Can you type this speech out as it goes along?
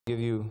give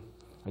you,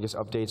 I guess,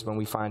 updates when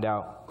we find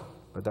out,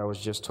 but that was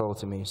just told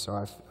to me, so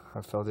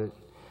I felt it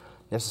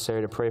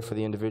necessary to pray for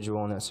the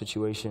individual in that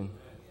situation.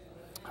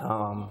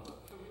 Oh,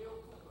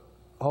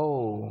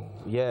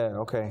 yeah,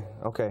 okay,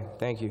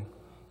 thank you.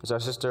 It's our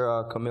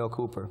sister Camille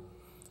Cooper.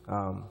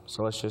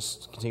 So let's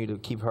just continue to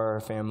keep her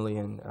family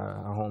and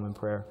our home in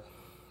prayer.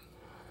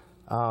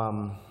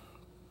 All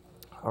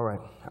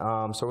right,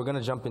 so we're going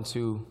to jump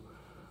into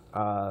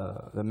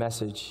the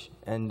message,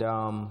 and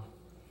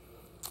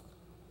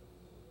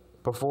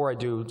before I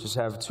do, just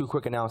have two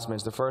quick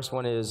announcements. The first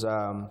one is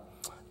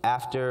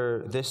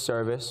after this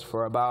service,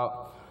 for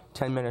about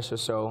 10 minutes or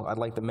so, I'd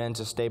like the men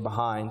to stay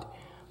behind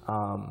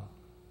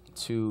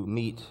to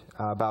meet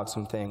about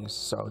some things.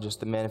 So just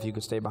the men, if you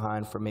could stay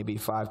behind for maybe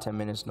 5-10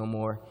 minutes, no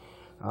more,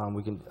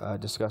 we can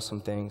discuss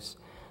some things.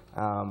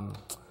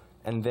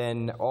 And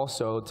then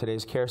also,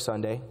 today's Care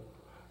Sunday.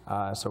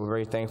 So we're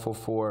very thankful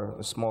for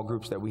the small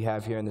groups that we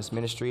have here in this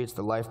ministry. It's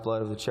the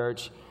lifeblood of the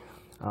church.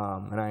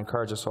 And I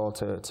encourage us all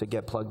to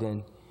get plugged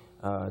in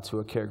to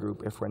a care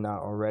group if we're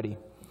not already.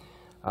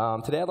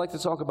 Today I'd like to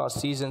talk about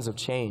seasons of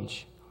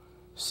change.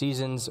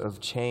 Seasons of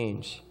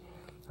change.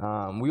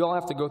 We all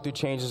have to go through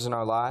changes in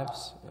our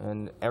lives,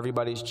 and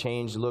everybody's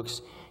change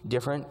looks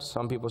different.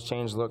 Some people's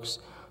change looks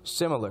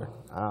similar.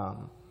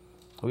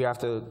 We have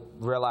to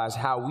realize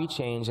how we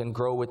change and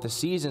grow with the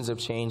seasons of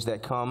change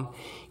that come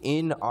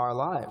in our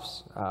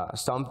lives.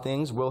 Some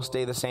things will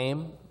stay the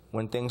same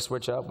when things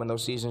switch up, when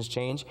those seasons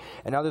change,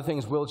 and other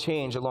things will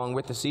change along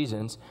with the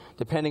seasons,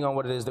 depending on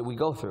what it is that we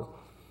go through.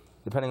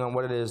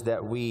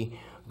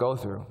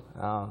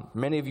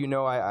 Many of you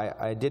know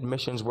I did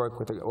missions work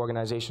with an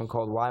organization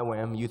called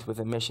YWAM, Youth with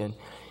a Mission,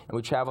 and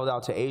we traveled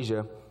out to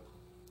Asia.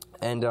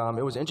 And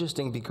it was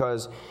interesting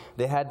because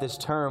they had this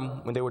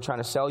term when they were trying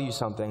to sell you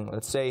something.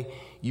 Let's say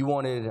you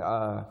wanted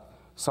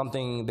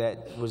something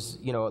that was,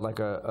 like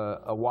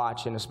a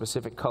watch in a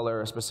specific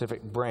color, a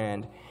specific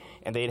brand,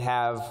 and they'd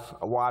have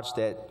a watch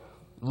that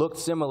looked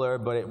similar,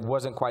 but it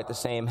wasn't quite the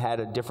same, had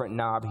a different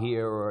knob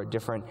here or a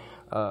different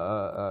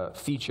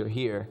feature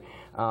here.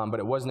 But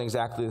it wasn't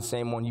exactly the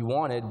same one you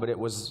wanted, but it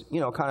was,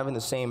 kind of in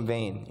the same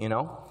vein,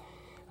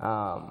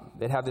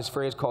 They'd have this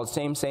phrase called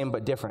same,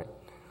 but different.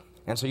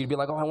 And so you'd be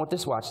like, oh, I want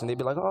this watch. And they'd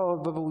be like, oh,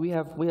 but we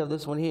have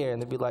this one here.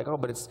 And they'd be like, oh,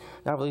 but it's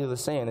not really the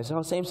same. They say,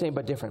 oh, same,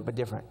 but different.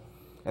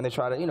 And they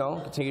try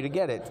to, continue to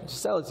get it, to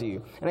sell it to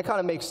you. And it kind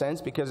of makes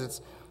sense because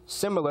it's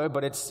similar,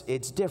 but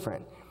it's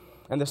different.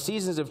 And the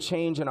seasons of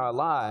change in our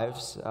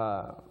lives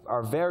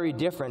are very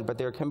different, but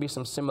there can be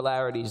some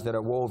similarities that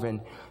are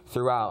woven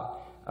throughout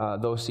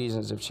those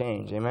seasons of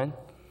change. Amen?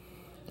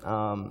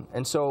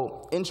 And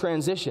so in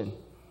transition,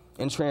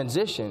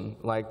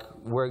 like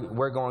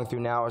we're going through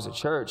now as a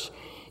church,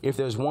 if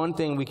there's one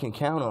thing we can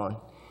count on,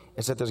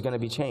 it's that there's going to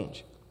be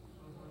change.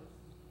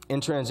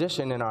 In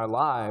transition in our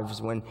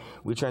lives, when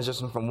we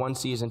transition from one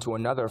season to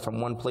another,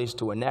 from one place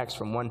to a next,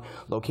 from one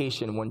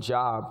location, one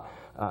job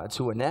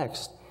to a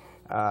next,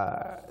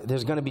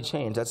 there's going to be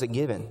change. That's a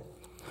given.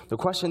 The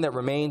question that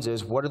remains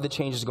is, what are the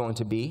changes going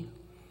to be?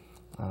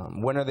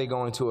 When are they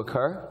going to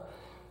occur?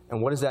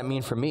 And what does that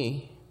mean for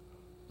me?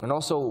 And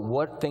also,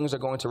 what things are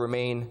going to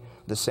remain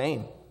the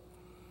same?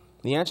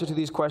 The answer to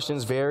these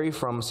questions vary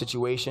from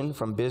situation,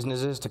 from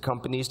businesses to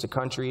companies to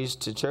countries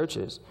to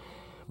churches.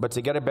 But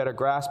to get a better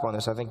grasp on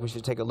this, I think we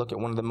should take a look at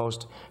one of the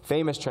most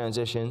famous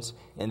transitions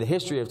in the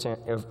history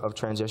of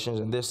transitions,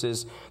 and this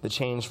is the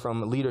change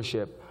from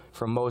leadership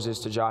from Moses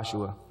to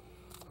Joshua.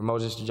 From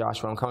Moses to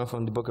Joshua. I'm coming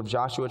from the book of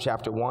Joshua,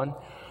 chapter 1,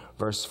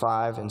 verse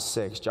 5 and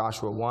 6.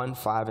 Joshua 1,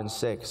 5 and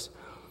 6.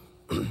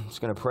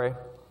 Just going to pray.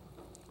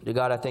 Dear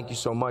God, I thank you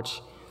so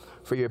much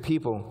for your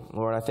people.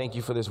 Lord, I thank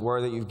you for this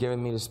word that you've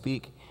given me to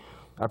speak.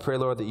 I pray,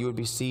 Lord, that you would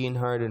be seen,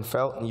 heard, and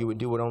felt, and you would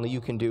do what only you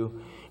can do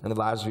in the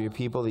lives of your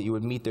people, that you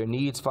would meet their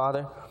needs,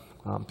 Father,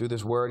 through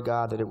this word,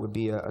 God, that it would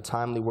be a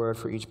timely word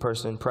for each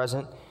person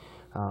present.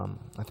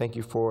 I thank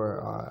you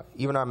for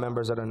even our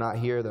members that are not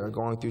here, that are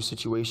going through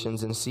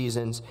situations and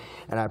seasons,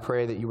 and I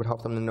pray that you would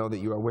help them to know that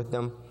you are with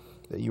them,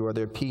 that you are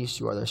their peace,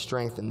 you are their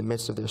strength in the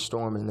midst of their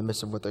storm, in the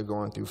midst of what they're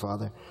going through,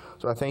 Father.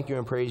 So I thank you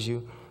and praise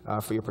you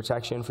for your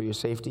protection, for your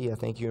safety. I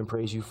thank you and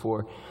praise you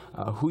for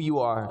who you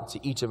are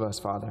to each of us,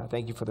 Father. I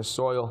thank you for the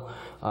soil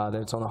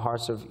that's on the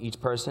hearts of each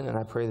person, and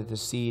I pray that the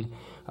seed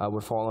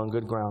would fall on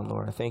good ground,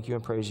 Lord. I thank you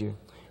and praise you.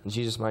 In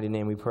Jesus' mighty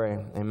name we pray.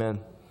 Amen.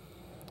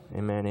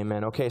 Amen,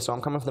 amen. Okay, so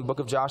I'm coming from the book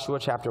of Joshua,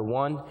 chapter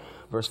 1,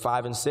 verse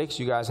 5 and 6.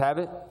 You guys have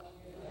it?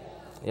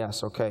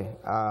 Yes, okay.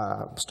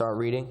 Start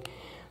reading.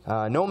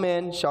 No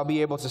man shall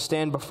be able to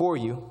stand before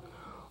you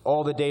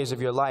all the days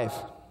of your life.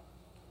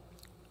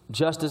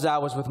 Just as I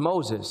was with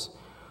Moses,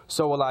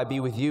 so will I be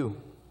with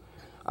you.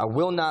 I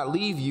will not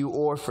leave you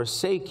or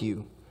forsake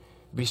you.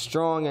 Be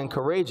strong and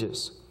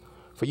courageous,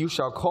 for you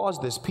shall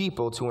cause this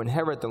people to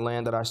inherit the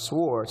land that I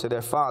swore to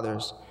their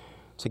fathers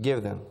to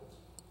give them.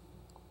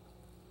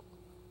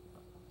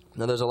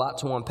 Now, there's a lot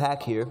to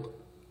unpack here.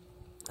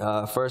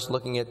 First,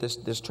 looking at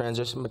this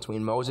transition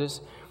between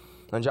Moses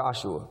and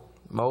Joshua.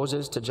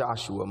 Moses to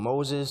Joshua,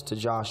 Moses to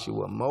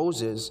Joshua,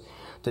 Moses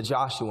to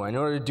Joshua. In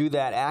order to do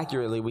that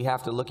accurately, we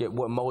have to look at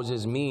what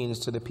Moses means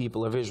to the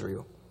people of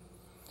Israel.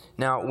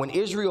 Now, when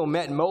Israel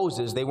met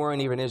Moses, they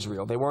weren't even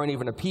Israel. They weren't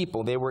even a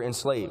people. They were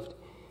enslaved.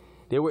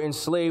 They were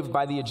enslaved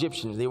by the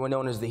Egyptians. They were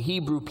known as the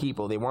Hebrew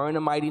people. They weren't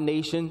a mighty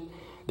nation.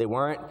 They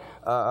weren't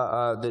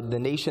the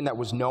nation that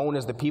was known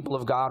as the people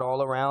of God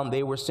all around.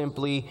 They were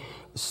simply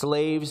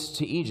slaves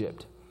to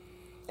Egypt.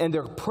 And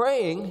they're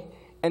praying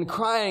and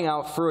crying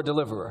out for a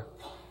deliverer.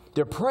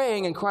 They're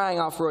praying and crying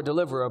out for a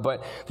deliverer,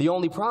 but the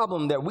only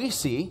problem that we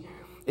see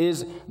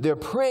is they're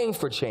praying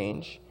for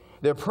change,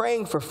 they're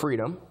praying for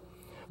freedom,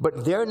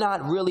 but they're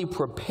not really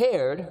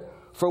prepared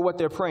for what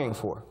they're praying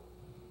for.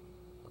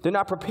 They're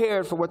not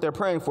prepared for what they're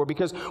praying for,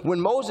 because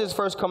when Moses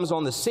first comes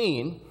on the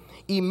scene,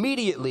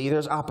 immediately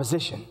there's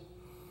opposition.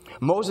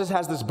 Moses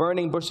has this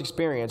burning bush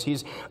experience.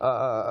 He's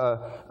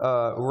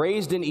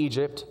raised in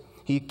Egypt.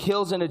 He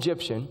kills an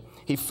Egyptian.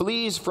 He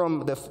flees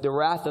from the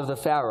wrath of the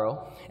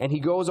Pharaoh, and he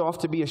goes off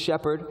to be a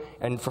shepherd.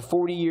 And for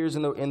 40 years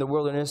in the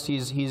wilderness,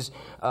 he's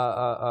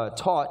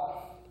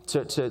taught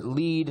to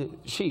lead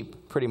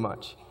sheep, pretty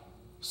much.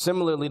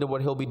 Similarly to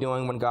what he'll be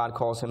doing when God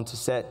calls him to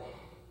set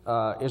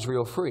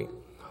Israel free.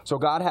 So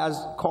God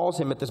calls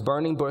him at this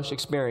burning bush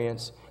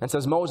experience and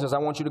says, Moses, I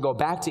want you to go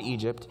back to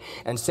Egypt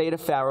and say to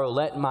Pharaoh,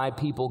 let my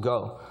people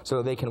go so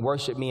that they can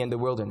worship me in the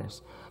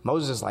wilderness.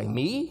 Moses is like,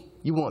 me?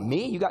 You want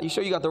me? You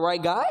sure you got the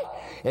right guy?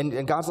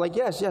 And God's like,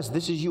 yes,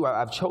 this is you.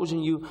 I've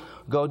chosen you.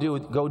 Go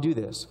do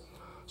this.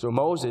 So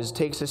Moses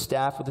takes his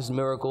staff with his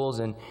miracles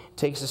and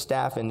takes his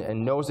staff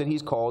and knows that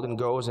he's called and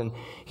goes, and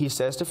he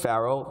says to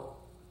Pharaoh,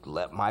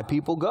 let my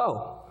people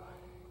go.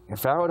 And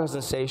Pharaoh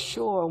doesn't say,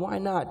 sure, why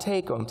not?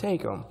 Take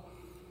them.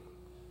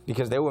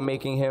 Because they were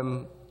making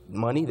him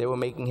money, they were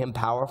making him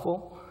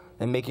powerful,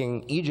 and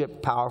making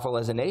Egypt powerful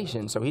as a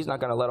nation. So he's not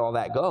going to let all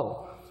that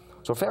go.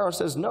 So Pharaoh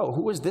says, no,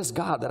 who is this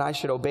God that I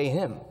should obey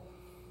him?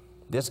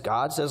 This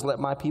God says, let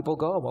my people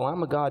go. Well,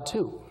 I'm a God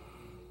too.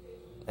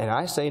 And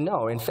I say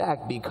no. In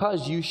fact,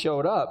 because you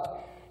showed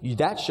up,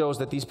 that shows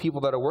that these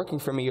people that are working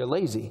for me are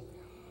lazy.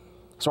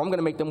 So I'm going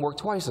to make them work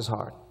twice as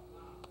hard.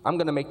 I'm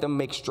going to make them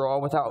make I'm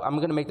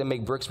going to make them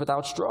make bricks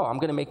without straw. I'm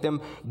going to make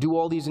them do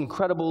I'm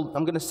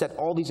going to set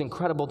all these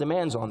incredible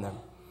demands on them.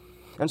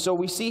 And so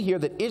we see here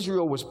that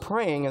Israel was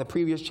praying in the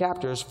previous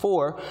chapters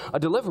for a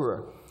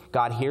deliverer.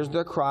 God hears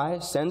their cry,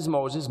 sends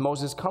Moses.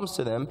 Moses comes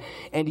to them,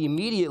 and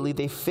immediately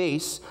they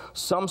face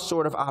some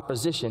sort of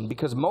opposition,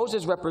 because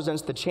Moses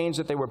represents the change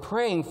that they were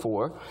praying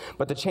for,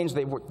 but the change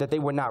that they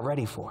were not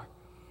ready for.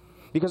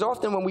 Because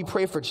often when we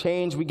pray for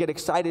change, we get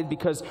excited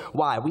because,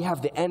 why? We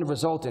have the end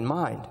result in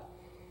mind.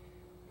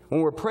 When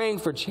we're praying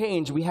for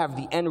change, we have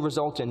the end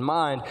result in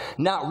mind,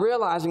 not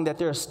realizing that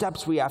there are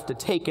steps we have to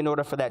take in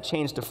order for that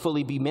change to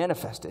fully be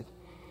manifested.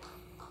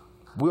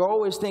 We're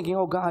always thinking,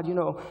 oh God,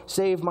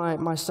 save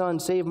my son,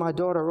 save my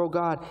daughter. Oh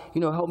God,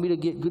 help me to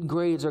get good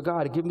grades. Or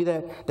God, give me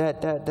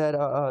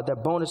that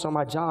bonus on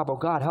my job. Oh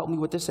God, help me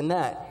with this and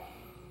that.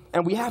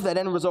 And we have that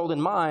end result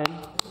in mind.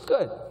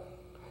 Good.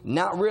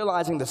 Not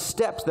realizing the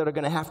steps that are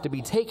going to have to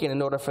be taken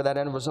in order for that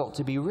end result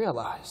to be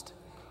realized.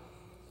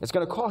 It's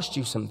going to cost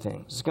you some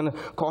things. It's going to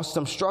cost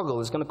some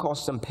struggle. It's going to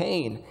cost some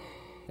pain,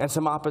 and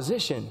some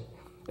opposition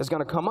is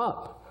going to come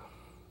up.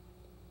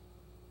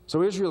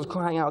 So Israel is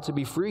crying out to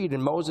be freed,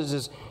 and Moses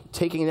is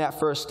taking that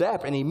first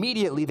step, and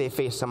immediately they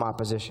face some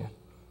opposition.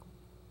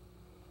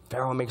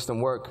 Pharaoh makes them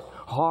work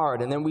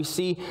hard, and then we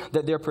see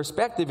that their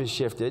perspective is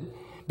shifted,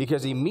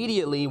 because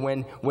immediately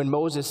when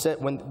Moses said,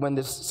 when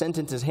this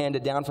sentence is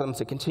handed down for them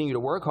to continue to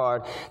work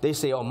hard, they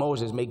say, oh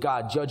Moses, may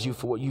God judge you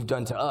for what you've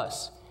done to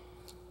us.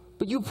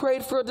 But you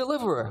prayed for a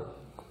deliverer.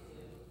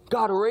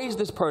 God raised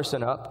this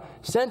person up,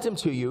 sent him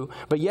to you,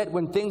 but yet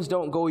when things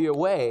don't go your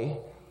way,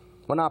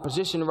 when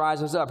opposition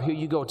rises up, here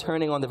you go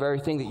turning on the very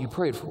thing that you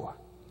prayed for.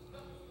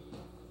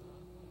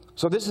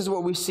 So this is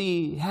what we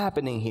see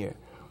happening here.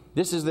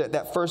 This is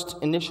that first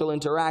initial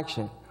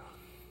interaction.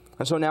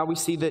 And so now we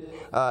see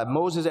that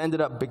Moses ended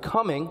up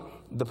becoming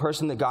the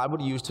person that God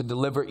would use to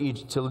deliver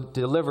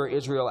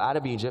Israel out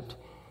of Egypt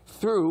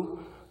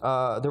through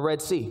the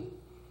Red Sea.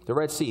 The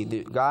Red Sea.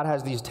 God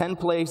has these 10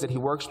 plagues that he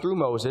works through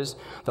Moses.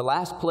 The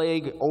last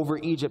plague over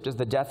Egypt is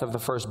the death of the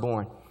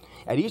firstborn.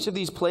 At each of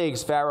these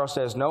plagues, Pharaoh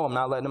says, no, I'm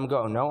not letting them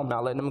go. No, I'm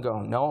not letting them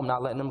go. No, I'm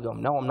not letting them go.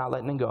 No, I'm not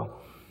letting them go.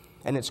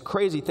 And it's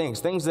crazy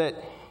things that,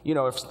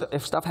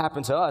 if stuff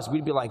happened to us,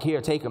 we'd be like,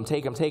 here, take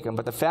them.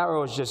 But the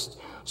Pharaoh is just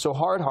so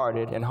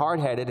hard-hearted and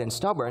hard-headed and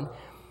stubborn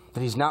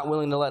that he's not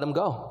willing to let them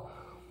go.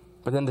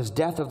 But then this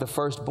death of the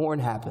firstborn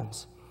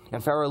happens.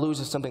 And Pharaoh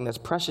loses something that's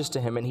precious to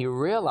him, and he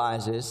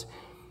realizes,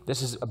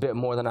 this is a bit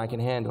more than I can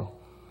handle,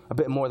 a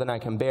bit more than I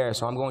can bear.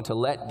 So I'm going to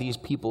let these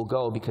people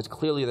go, because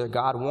clearly their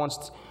God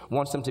wants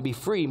them to be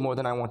free more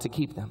than I want to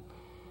keep them.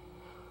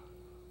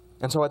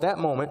 And so at that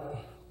moment,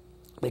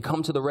 they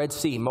come to the Red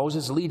Sea.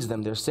 Moses leads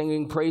them. They're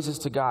singing praises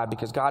to God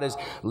because God is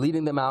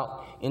leading them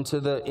out into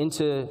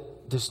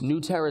this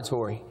new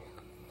territory.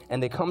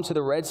 And they come to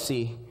the Red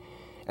Sea,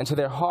 and to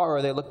their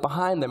horror, they look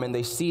behind them and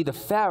they see the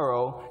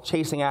Pharaoh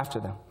chasing after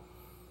them.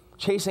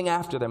 chasing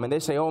after them. And they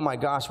say, oh my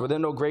gosh, were there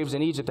no graves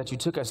in Egypt that you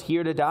took us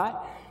here to die?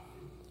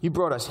 You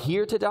brought us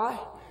here to die?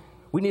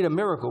 We need a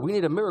miracle. We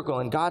need a miracle.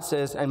 And God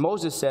says, and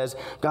Moses says,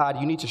 God,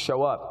 you need to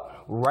show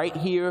up right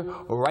here,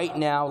 right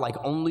now, like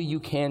only you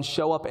can.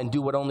 Show up and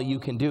do what only you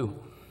can do.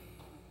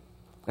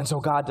 And so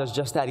God does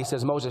just that. He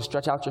says, Moses,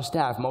 stretch out your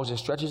staff. Moses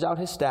stretches out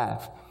his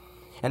staff.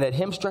 And at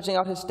him stretching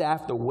out his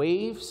staff, the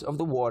waves of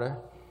the water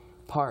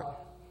part.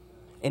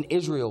 And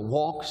Israel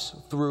walks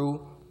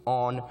through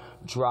on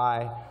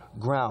dry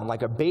ground,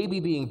 like a baby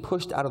being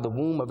pushed out of the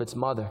womb of its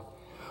mother.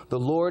 The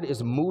Lord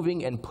is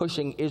moving and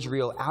pushing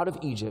Israel out of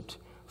Egypt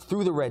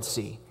through the Red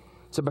Sea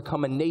to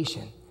become a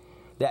nation.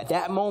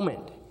 That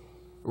moment,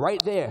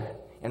 right there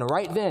and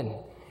right then,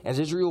 as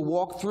Israel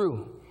walked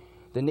through,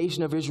 the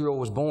nation of Israel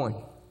was born.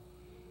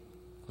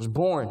 It was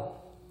born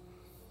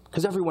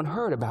because everyone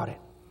heard about it.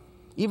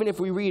 Even if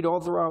we read all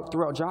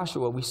throughout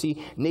Joshua, we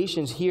see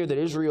nations hear that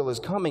Israel is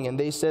coming, and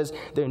they says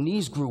their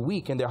knees grew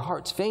weak and their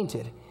hearts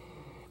fainted,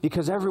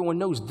 because everyone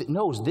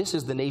knows this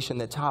is the nation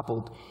that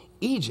toppled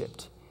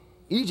Egypt.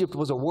 Egypt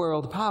was a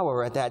world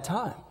power at that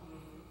time.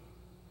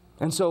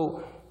 And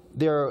so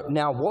they're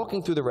now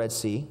walking through the Red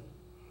Sea,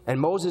 and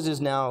Moses is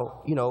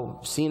now,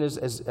 seen as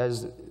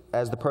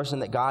the person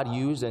that God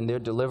used and their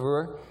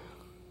deliverer.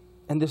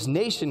 And this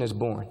nation is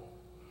born.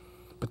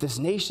 But this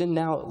nation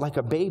now, like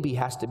a baby,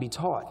 has to be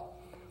taught,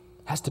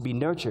 has to be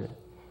nurtured,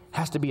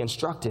 has to be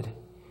instructed,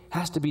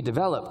 has to be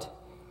developed.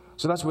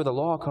 So that's where the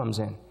law comes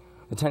in.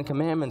 The Ten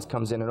Commandments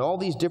comes in, and all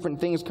these different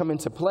things come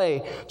into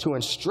play to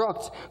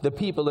instruct the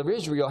people of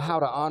Israel how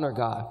to honor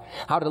God,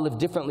 how to live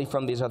differently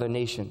from these other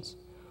nations.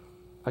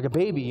 Like a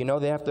baby,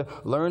 they have to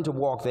learn to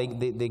walk. They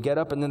get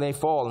up and then they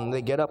fall, and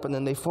they get up and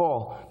then they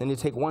fall. Then they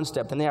take one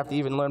step. Then they have to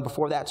even learn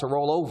before that to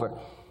roll over.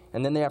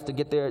 And then they have to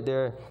get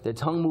their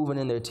tongue moving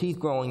and their teeth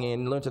growing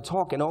in and learn to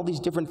talk and all these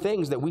different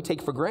things that we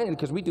take for granted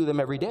because we do them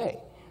every day.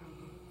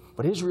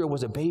 But Israel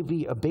was a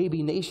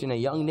baby nation, a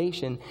young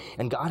nation,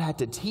 and God had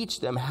to teach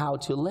them how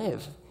to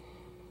live.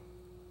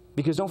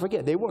 Because don't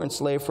forget, they were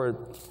enslaved for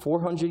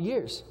 400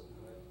 years.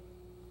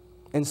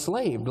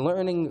 Enslaved,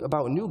 learning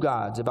about new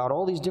gods, about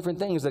all these different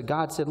things that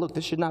God said, look,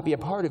 this should not be a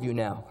part of you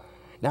now.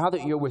 Now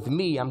that you're with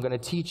me, I'm going to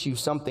teach you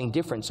something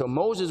different. So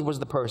Moses was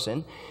the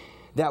person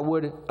that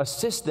would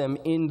assist them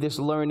in this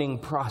learning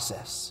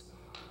process.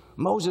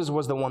 Moses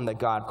was the one that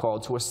God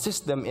called to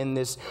assist them in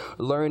this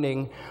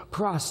learning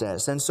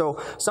process. And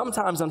so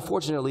sometimes,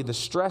 unfortunately, the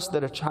stress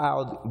that a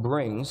child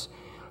brings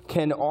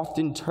can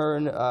often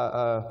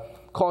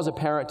cause a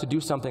parent to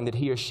do something that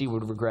he or she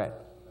would regret,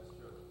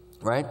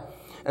 right?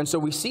 And so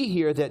we see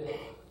here that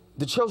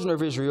the children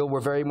of Israel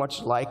were very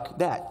much like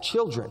that,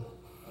 children.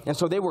 And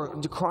so they were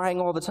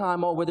crying all the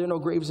time, oh, were there no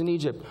graves in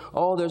Egypt?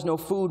 Oh, there's no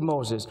food,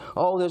 Moses.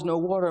 Oh, there's no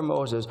water,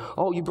 Moses.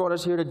 Oh, you brought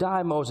us here to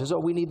die, Moses. Oh,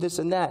 we need this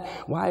and that.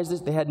 Why is this?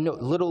 They had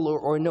little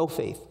or no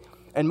faith.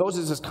 And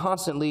Moses is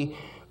constantly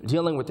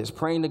dealing with this,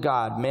 praying to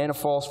God, manna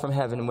falls from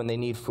heaven when they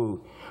need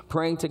food,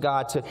 praying to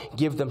God to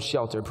give them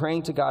shelter,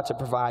 praying to God to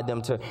provide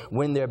them to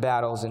win their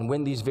battles and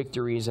win these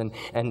victories, and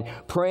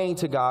praying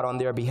to God on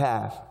their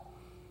behalf.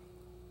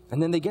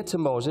 And then they get to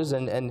Moses,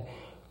 and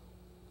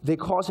they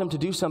cause him to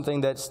do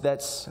something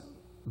that's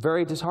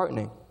very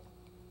disheartening.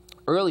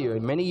 Earlier,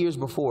 many years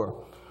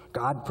before,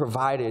 God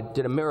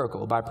did a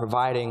miracle by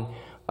providing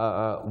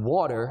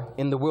water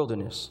in the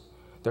wilderness.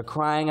 They're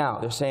crying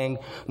out. They're saying,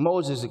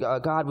 Moses,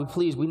 God,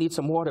 we need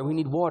some water. We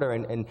need water.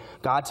 And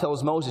God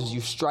tells Moses,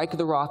 you strike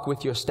the rock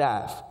with your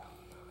staff.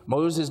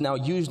 Moses is now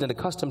used and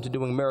accustomed to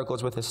doing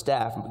miracles with his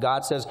staff.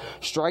 God says,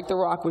 strike the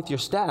rock with your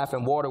staff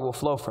and water will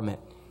flow from it.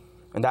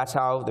 And that's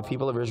how the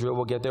people of Israel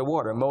will get their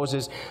water.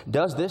 Moses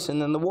does this, and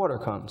then the water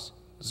comes.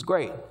 It's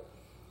great.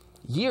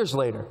 Years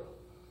later,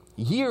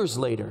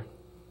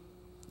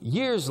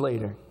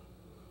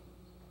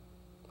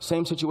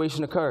 same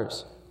situation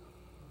occurs.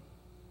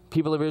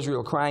 People of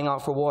Israel crying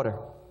out for water.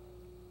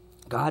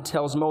 God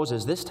tells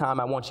Moses, this time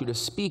I want you to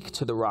speak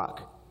to the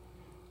rock.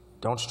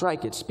 Don't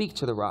strike it, speak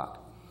to the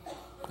rock.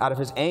 Out of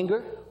his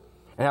anger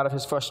and out of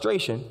his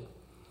frustration,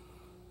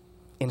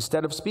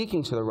 instead of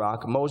speaking to the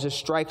rock, Moses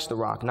strikes the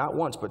rock, not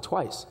once, but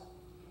twice.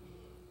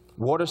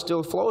 Water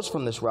still flows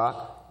from this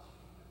rock,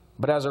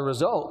 but as a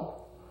result,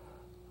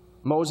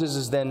 Moses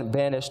is then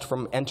banished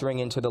from entering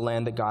into the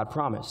land that God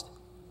promised.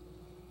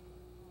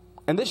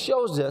 And this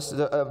shows us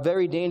a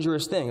very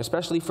dangerous thing,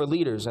 especially for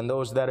leaders and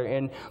those that are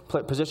in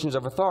positions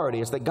of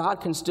authority, is that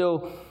God can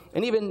still,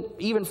 and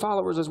even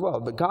followers as well,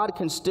 but God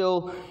can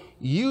still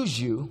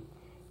use you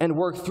and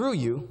work through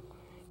you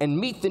and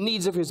meet the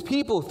needs of his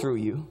people through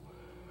you.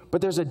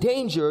 But there's a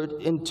danger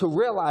to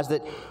realize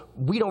that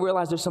we don't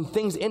realize there's some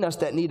things in us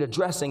that need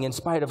addressing in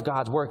spite of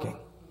God's working.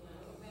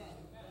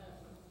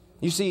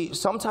 You see,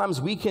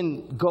 sometimes we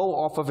can go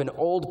off of an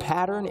old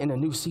pattern in a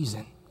new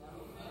season.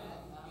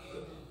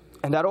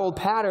 And that old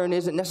pattern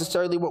isn't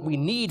necessarily what we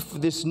need for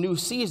this new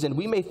season.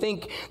 We may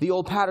think the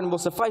old pattern will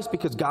suffice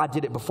because God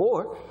did it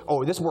before,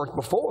 or this worked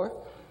before.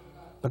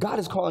 But God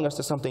is calling us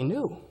to something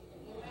new.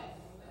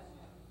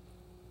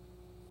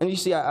 And you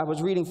see, I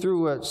was reading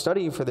through,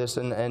 studying for this,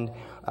 and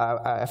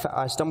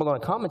I stumbled on a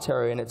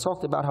commentary, and it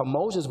talked about how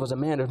Moses was a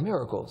man of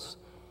miracles.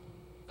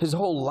 His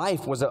whole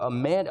life was a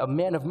man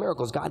of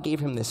miracles. God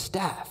gave him this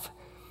staff.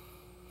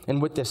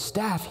 And with this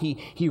staff,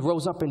 he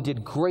rose up and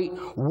did great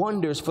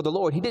wonders for the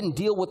Lord. He didn't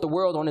deal with the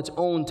world on its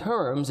own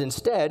terms.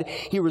 Instead,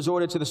 he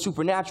resorted to the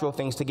supernatural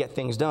things to get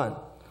things done.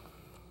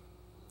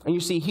 And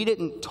you see, he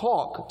didn't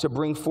talk to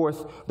bring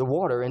forth the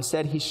water.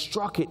 Instead, he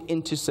struck it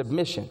into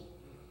submission.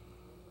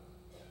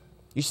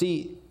 You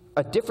see,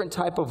 a different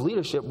type of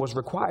leadership was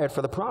required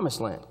for the promised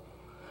land.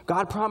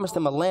 God promised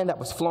them a land that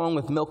was flowing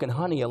with milk and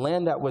honey, a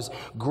land that was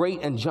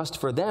great and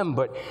just for them.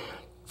 But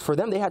for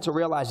them, they had to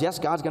realize, yes,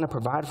 God's going to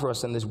provide for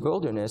us in this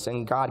wilderness,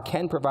 and God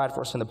can provide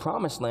for us in the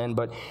promised land,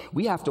 but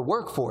we have to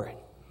work for it.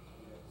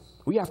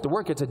 We have to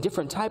work. It's a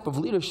different type of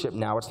leadership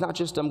now. It's not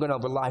just I'm going to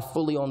rely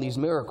fully on these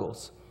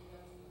miracles,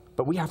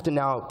 but we have to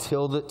now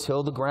till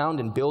the ground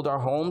and build our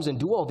homes and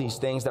do all these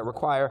things that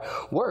require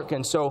work.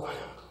 And so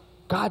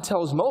God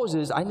tells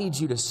Moses, I need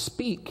you to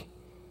speak.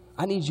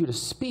 I need you to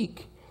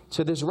speak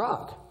to this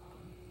rock.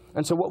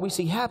 And so what we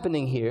see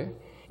happening here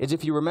is,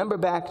 if you remember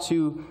back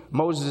to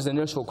Moses'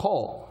 initial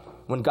call,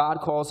 when God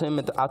calls him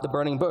out the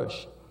burning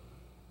bush,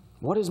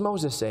 what does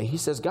Moses say? He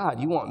says, God,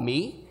 you want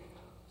me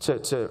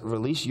to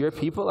release your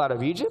people out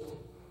of Egypt?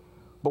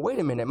 But wait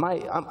a minute,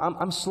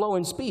 I'm slow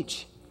in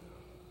speech.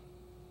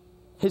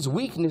 His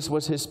weakness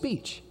was his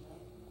speech.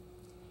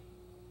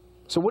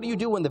 So what do you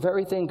do when the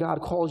very thing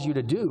God calls you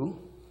to do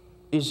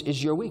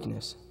is your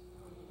weakness?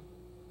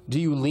 Do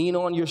you lean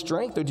on your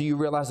strength, or do you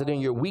realize that in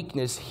your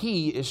weakness,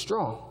 he is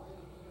strong?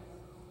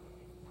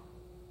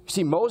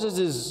 See,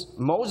 Moses'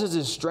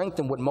 strength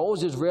and what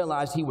Moses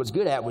realized he was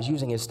good at was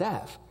using his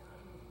staff.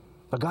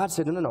 But God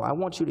said, no, I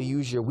want you to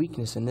use your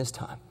weakness in this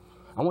time.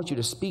 I want you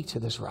to speak to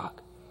this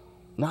rock,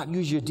 not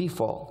use your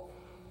default,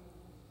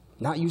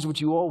 not use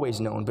what you always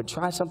known, but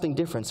try something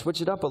different,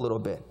 switch it up a little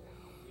bit.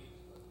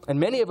 And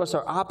many of us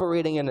are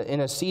operating in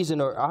a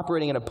season, or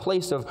operating in a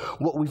place of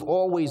what we've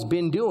always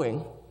been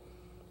doing,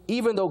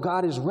 even though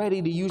God is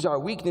ready to use our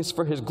weakness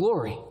for his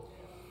glory,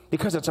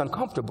 because it's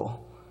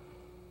uncomfortable.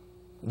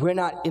 We're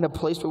not in a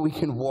place where we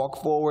can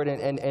walk forward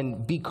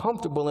and be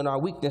comfortable in our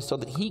weakness so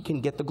that he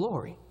can get the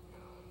glory.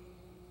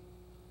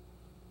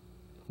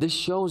 This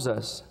shows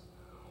us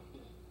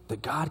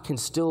that God can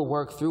still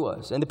work through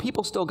us. And the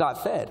people still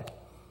got fed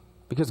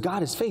because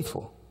God is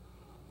faithful.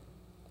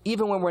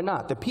 Even when we're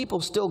not, the people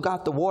still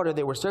got the water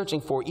they were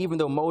searching for, even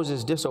though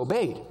Moses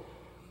disobeyed.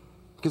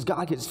 Because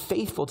God is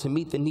faithful to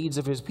meet the needs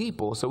of his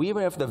people. So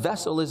even if the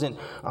vessel isn't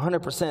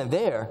 100%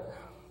 there,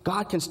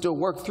 God can still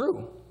work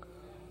through.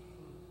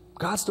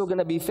 God's still going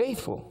to be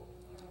faithful.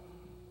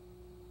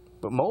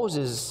 But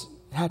Moses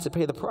had to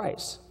pay the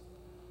price.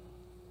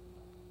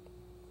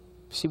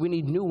 See, we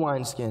need new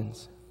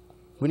wineskins.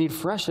 We need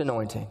fresh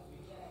anointing.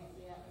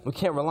 We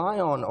can't rely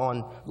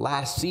on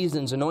last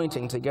season's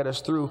anointing to get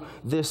us through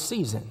this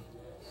season.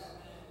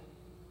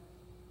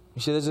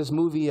 You see, there's this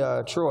movie,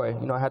 Troy.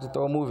 You know, I had to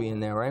throw a movie in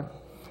there, right?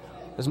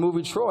 This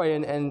movie, Troy,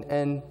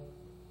 and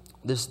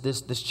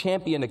this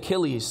champion,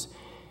 Achilles,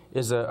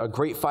 is a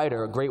great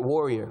fighter, a great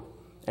warrior.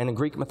 And in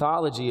Greek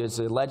mythology, it's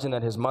a legend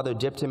that his mother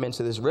dipped him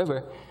into this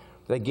river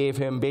that gave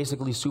him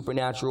basically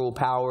supernatural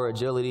power,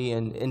 agility,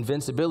 and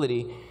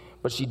invincibility,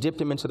 but she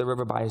dipped him into the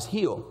river by his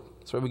heel.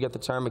 That's where we get the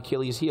term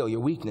Achilles' heel,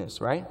 your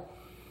weakness, right?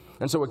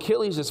 And so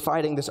Achilles is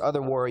fighting this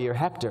other warrior,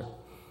 Hector.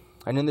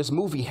 And in this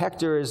movie,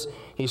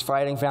 he's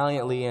fighting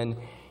valiantly, and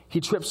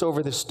he trips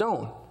over this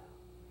stone.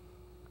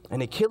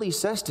 And Achilles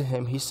says to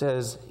him, he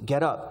says,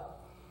 get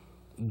up,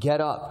 get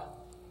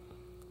up.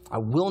 I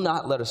will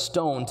not let a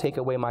stone take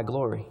away my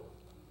glory.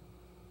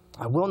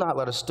 I will not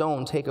let a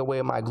stone take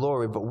away my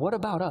glory. But what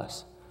about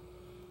us?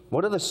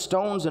 What are the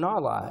stones in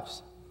our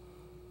lives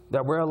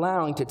that we're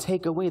allowing to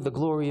take away the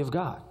glory of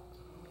God?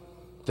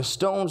 The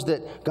stones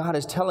that God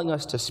is telling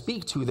us to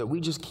speak to that we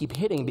just keep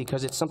hitting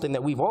because it's something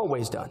that we've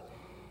always done.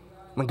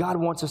 When God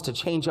wants us to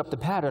change up the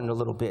pattern a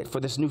little bit for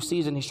this new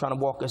season he's trying to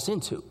walk us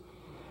into.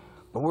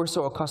 But we're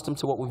so accustomed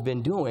to what we've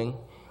been doing,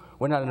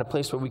 we're not in a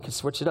place where we can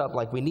switch it up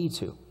like we need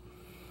to.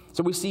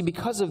 So we see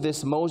because of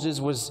this, Moses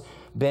was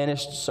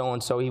banished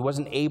so-and-so. He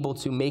wasn't able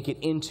to make it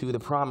into the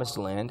promised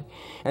land.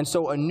 And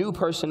so a new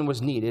person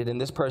was needed, and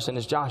this person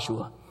is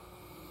Joshua.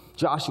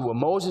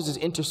 Moses is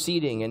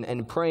interceding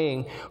and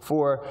praying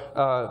for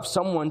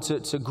someone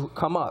to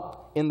come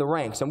up in the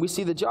ranks. And we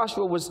see that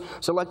Joshua was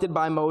selected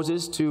by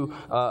Moses to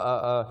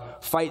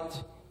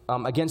fight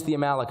against the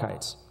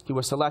Amalekites. He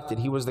was selected.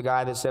 He was the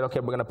guy that said, okay,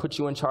 we're going to put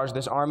you in charge of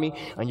this army,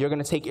 and you're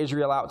going to take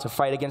Israel out to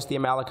fight against the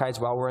Amalekites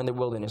while we're in the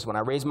wilderness. When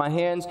I raise my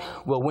hands,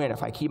 we'll win.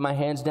 If I keep my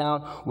hands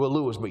down, we'll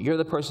lose. But you're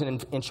the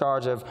person in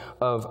charge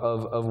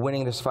of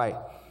winning this fight.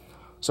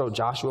 So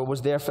Joshua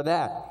was there for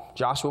that.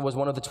 Joshua was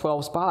one of the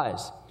 12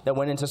 spies that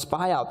went in to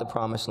spy out the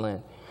promised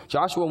land.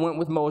 Joshua went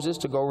with Moses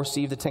to go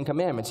receive the 10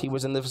 Commandments. He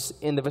was in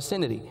the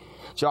vicinity.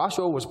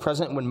 Joshua was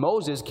present when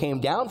Moses came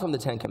down from the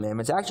 10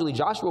 Commandments. Actually,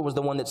 Joshua was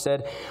the one that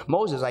said,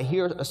 Moses, I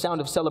hear a sound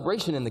of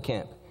celebration in the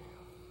camp.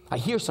 I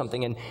hear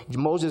something. And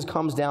Moses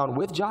comes down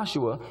with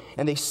Joshua,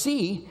 and they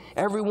see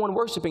everyone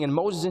worshiping. And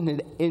Moses,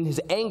 in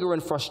his anger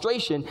and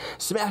frustration,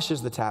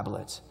 smashes the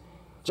tablets.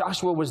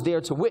 Joshua was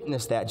there to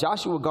witness that.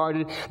 Joshua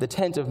guarded the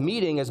tent of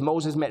meeting as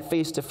Moses met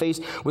face to face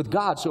with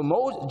God.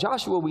 So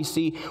Joshua, we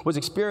see, was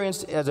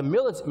experienced as a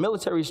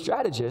military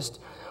strategist,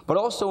 but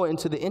also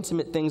into the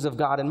intimate things of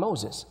God and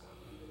Moses.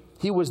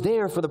 He was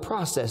there for the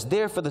process,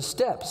 there for the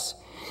steps.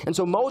 And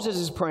so Moses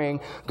is praying,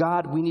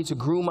 God, we need to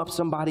groom up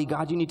somebody.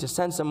 God, you need to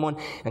send someone.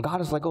 And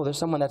God is like, oh, there's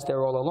someone that's there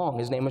all along.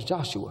 His name is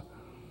Joshua.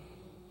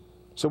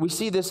 So we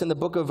see this in the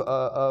book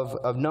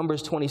of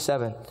Numbers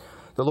 27.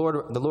 The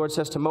Lord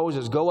says to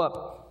Moses, go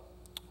up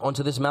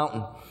onto this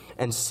mountain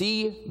and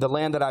see the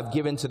land that I've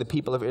given to the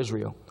people of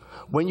Israel.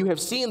 When you have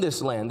seen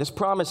this land, this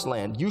promised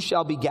land, you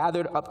shall be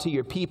gathered up to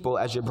your people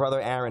as your brother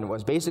Aaron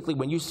was. Basically,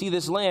 when you see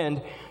this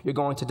land, you're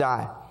going to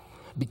die,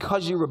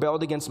 because you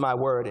rebelled against my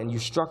word and you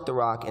struck the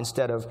rock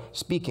instead of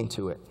speaking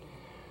to it.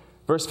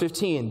 Verse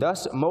 15,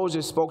 thus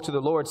Moses spoke to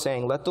the Lord,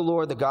 saying, let the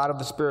Lord, the God of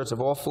the spirits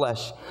of all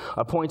flesh,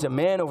 appoint a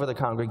man over the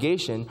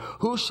congregation,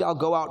 who shall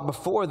go out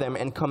before them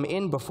and come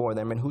in before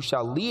them, and who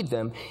shall lead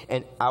them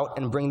and out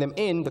and bring them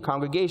in the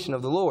congregation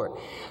of the Lord,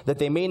 that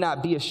they may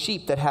not be as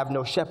sheep that have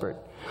no shepherd.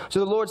 So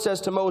the Lord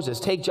says to Moses,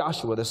 take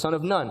Joshua, the son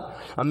of Nun,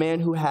 a man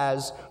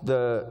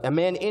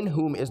in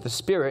whom is the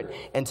Spirit,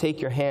 and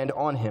take your hand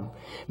on him.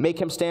 Make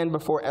him stand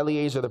before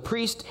Eleazar the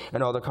priest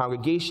and all the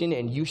congregation,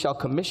 and you shall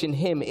commission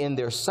him in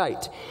their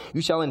sight.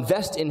 You shall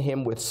invest in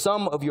him with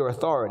some of your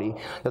authority,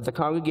 that the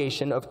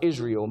congregation of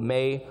Israel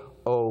may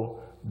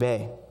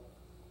obey.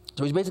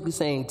 So he's basically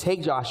saying,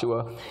 take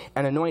Joshua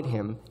and anoint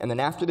him, and then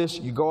after this,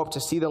 you go up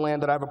to see the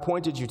land that I've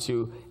appointed you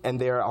to,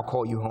 and there I'll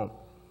call you home.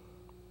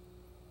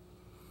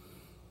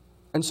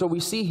 And so we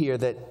see here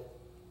that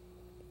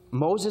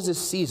Moses'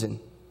 season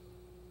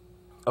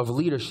of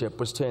leadership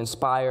was to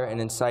inspire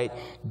and incite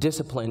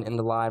discipline in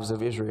the lives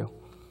of Israel.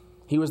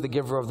 He was the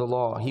giver of the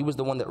law. He was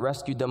the one that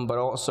rescued them, but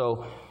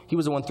also, he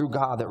was the one through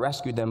God that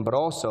rescued them, but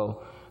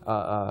also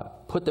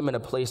put them in a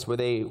place where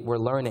they were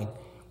learning,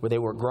 where they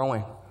were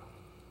growing.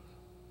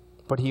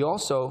 But he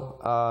also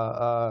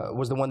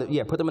was the one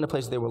that, put them in a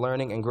place where they were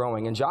learning and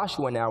growing. And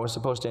Joshua now was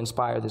supposed to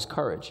inspire this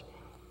courage.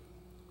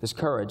 This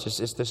courage,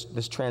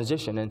 this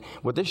transition. And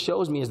what this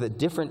shows me is that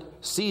different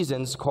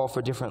seasons call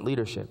for different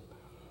leadership.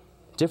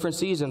 Different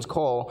seasons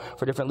call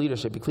for different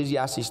leadership.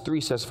 Ecclesiastes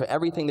 3 says, for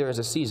everything there is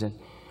a season,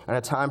 and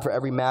a time for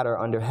every matter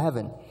under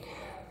heaven.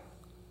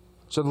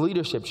 So the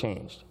leadership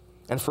changed.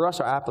 And for us,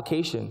 our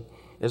application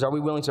is, are we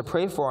willing to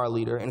pray for our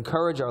leader,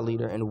 encourage our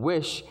leader, and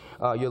wish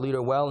your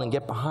leader well, and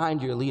get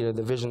behind your leader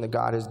the vision that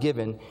God has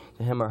given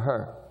to him or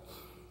her?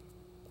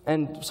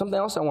 And something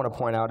else I want to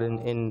point out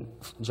in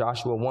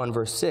Joshua 1,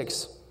 verse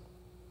 6,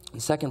 the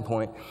second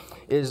point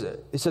is,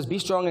 it says, be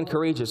strong and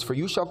courageous, for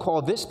you shall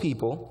cause this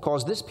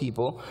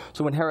people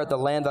to inherit the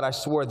land that I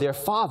swore their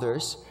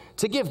fathers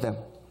to give them.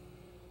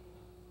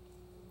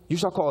 You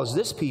shall cause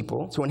this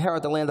people to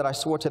inherit the land that I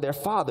swore to their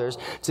fathers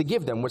to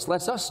give them, which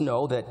lets us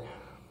know that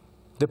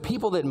the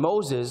people that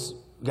Moses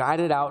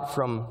guided out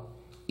from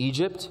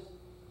Egypt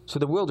to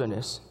the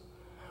wilderness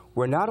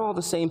were not all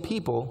the same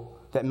people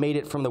that made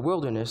it from the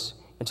wilderness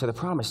into the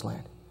promised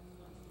land.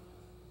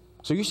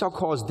 So you shall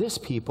cause this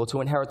people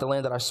to inherit the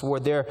land that I swore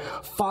their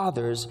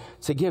fathers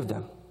to give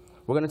them.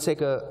 We're going to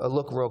take a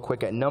look real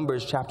quick at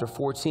Numbers chapter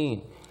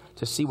 14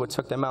 to see what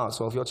took them out.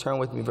 So if you'll turn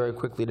with me very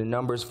quickly to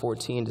Numbers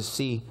 14 to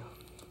see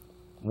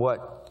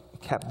what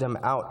kept them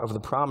out of the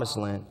promised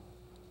land.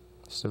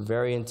 It's a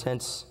very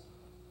intense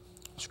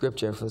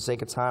scripture. For the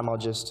sake of time, I'll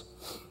just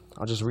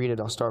read it.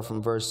 I'll start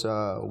from verse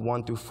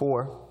 1 through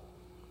 4,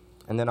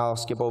 and then I'll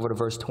skip over to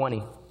verse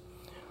 20.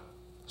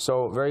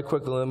 So very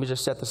quickly, let me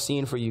just set the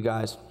scene for you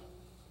guys.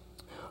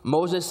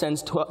 Moses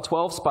sends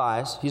 12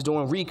 spies. He's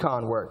doing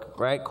recon work,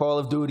 right? Call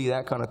of Duty,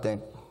 that kind of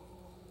thing.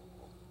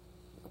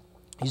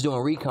 He's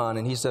doing recon,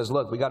 and he says,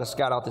 look, we got to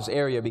scout out this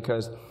area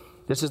because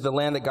this is the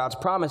land that God's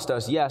promised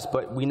us, yes,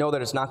 but we know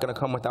that it's not going to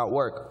come without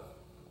work.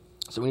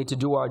 So we need to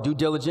do our due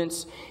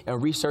diligence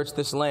and research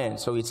this land.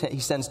 So he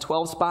sends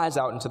 12 spies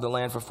out into the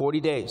land for 40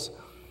 days.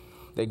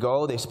 They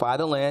go, they spy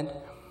the land,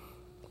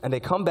 and they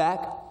come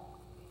back,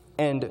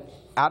 and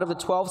out of the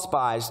 12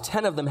 spies,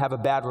 10 of them have a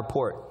bad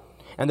report.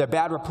 And their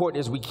bad report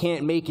is, we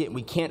can't make it.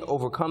 We can't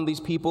overcome these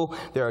people.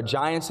 There are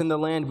giants in the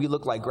land. We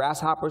look like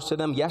grasshoppers to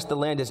them. Yes, the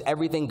land is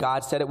everything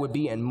God said it would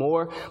be and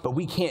more, but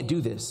we can't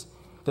do this.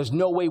 There's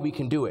no way we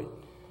can do it.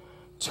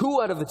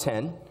 2 out of the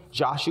 10,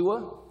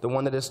 Joshua, the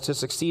one that is to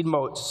succeed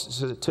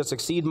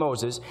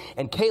Moses,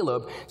 and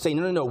Caleb say,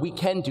 no, we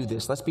can do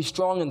this. Let's be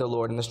strong in the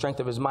Lord and the strength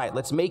of his might.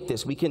 Let's make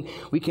this. We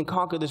can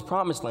conquer this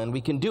promised land.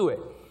 We can do it.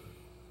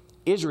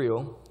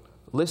 Israel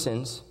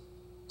listens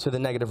to the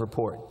negative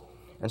report.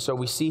 And so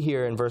we see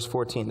here in verse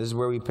 14, this is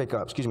where we pick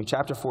up,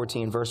 chapter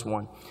 14, verse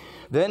 1.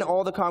 Then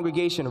all the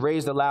congregation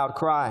raised a loud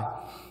cry,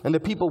 and the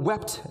people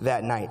wept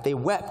that night. They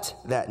wept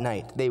that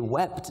night. They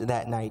wept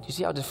that night. You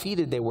see how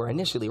defeated they were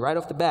initially, right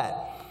off the bat.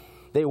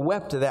 They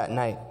wept that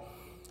night.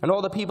 And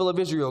all the people of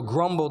Israel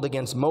grumbled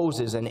against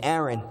Moses and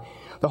Aaron.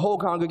 The whole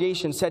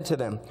congregation said to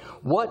them,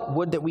 "What,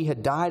 would that we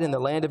had died in the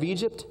land of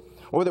Egypt,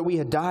 or that we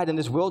had died in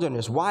this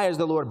wilderness? Why is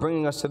the Lord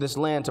bringing us to this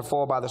land to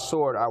fall by the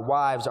sword? Our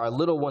wives, our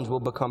little ones will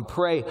become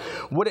prey.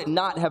 Would it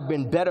not have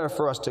been better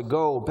for us to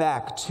go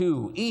back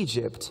to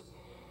Egypt?"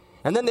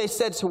 And then they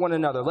said to one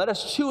another, "Let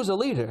us choose a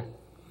leader,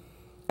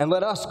 and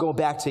let us go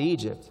back to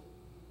Egypt."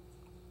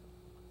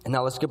 And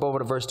now let's skip over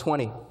to verse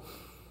 20.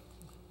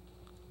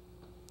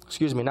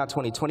 Excuse me, not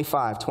 20,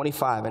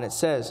 25. And it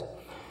says,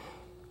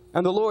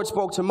 "And the Lord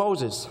spoke to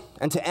Moses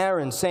and to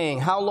Aaron, saying,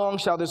 How long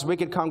shall this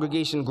wicked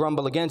congregation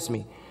grumble against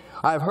me?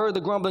 I have heard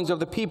the grumblings of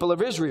the people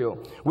of Israel,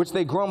 which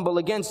they grumble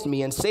against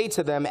me, and say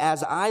to them,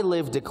 As I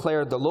live,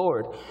 declared the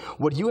Lord,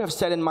 what you have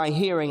said in my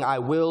hearing I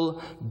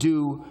will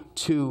do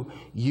to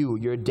you.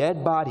 Your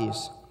dead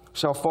bodies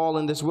shall fall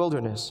in this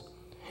wilderness.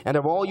 And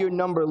of all your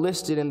number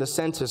listed in the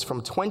census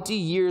from 20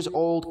 years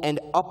old and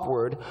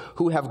upward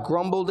who have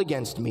grumbled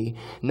against me,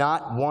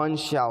 not one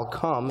shall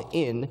come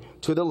in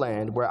to the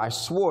land where I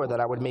swore that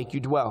I would make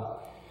you dwell,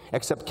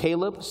 except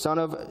Caleb, son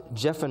of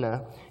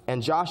Jephunneh,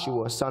 and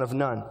Joshua, son of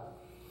Nun.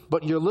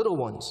 But your little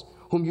ones,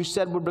 whom you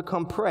said would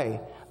become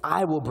prey,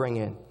 I will bring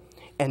in,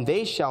 and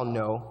they shall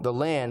know the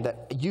land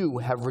that you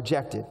have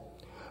rejected.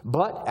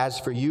 But as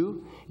for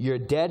you, your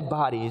dead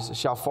bodies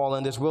shall fall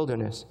in this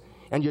wilderness,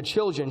 and your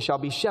children shall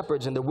be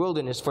shepherds in the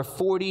wilderness for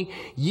 40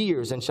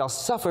 years, and shall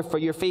suffer for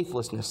your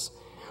faithlessness,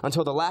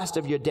 until the last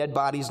of your dead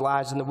bodies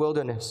lies in the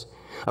wilderness.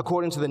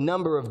 According to the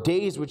number of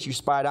days which you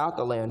spied out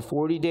the land,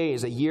 40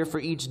 days, a year for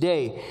each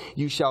day,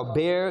 you shall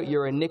bear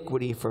your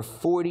iniquity for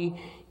 40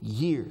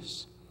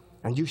 years.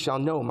 And you shall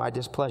know my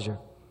displeasure.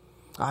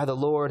 I, the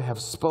Lord, have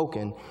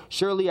spoken.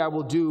 Surely I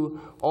will do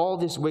to all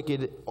this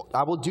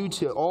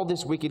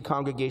wicked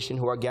congregation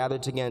who are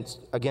gathered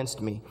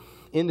against me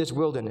in this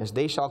wilderness.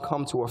 They shall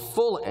come to a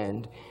full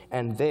end,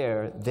 and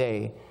there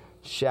they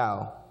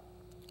shall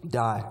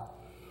die.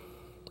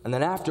 And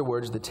then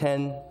afterwards, the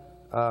 10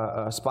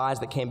 spies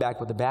that came back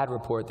with the bad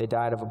report, they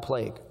died of a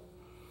plague.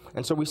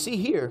 And so we see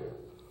here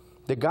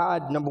that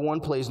God, number one,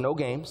 plays no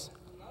games.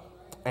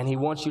 And he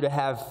wants you to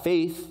have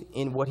faith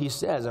in what he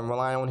says and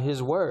rely on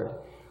his word.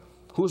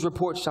 Whose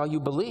report shall you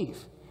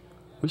believe?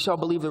 We shall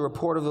believe the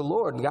report of the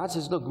Lord. And God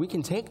says, look, we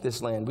can take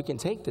this land. We can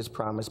take this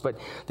promise. But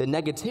the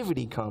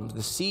negativity comes.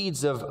 The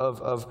seeds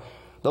of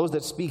those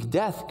that speak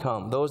death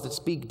come. Those that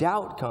speak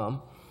doubt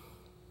come.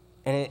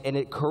 And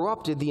it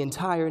corrupted the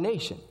entire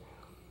nation.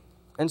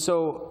 And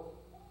so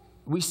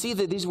we see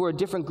that these were a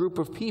different group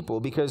of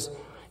people, because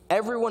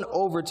everyone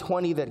over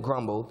 20 that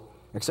grumbled,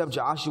 except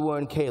Joshua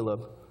and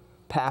Caleb,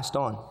 passed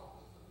on.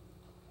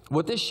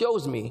 What this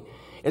shows me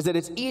is that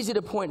it's easy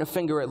to point a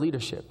finger at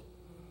leadership.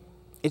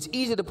 It's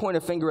easy to point a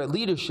finger at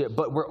leadership,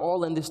 but we're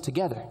all in this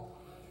together.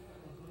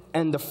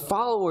 And the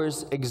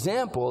follower's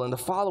example and the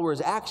follower's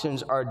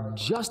actions are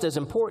just as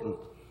important.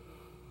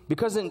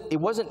 Because it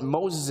wasn't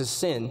Moses'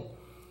 sin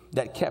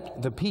that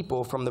kept the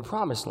people from the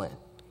promised land.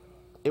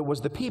 It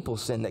was the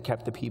people's sin that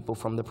kept the people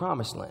from the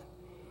promised land.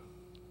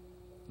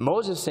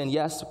 Moses' sin,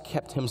 yes,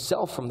 kept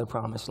himself from the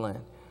promised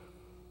land.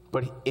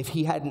 But if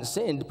he hadn't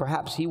sinned,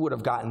 perhaps he would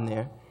have gotten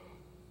there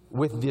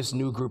with this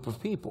new group of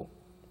people.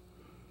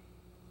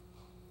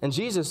 And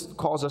Jesus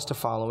calls us to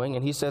following,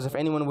 and he says, if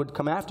anyone would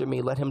come after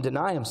me, let him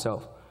deny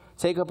himself,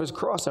 take up his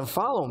cross and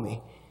follow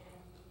me.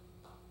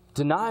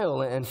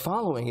 Denial and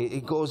following,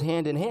 it goes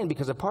hand in hand,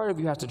 because a part of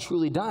you has to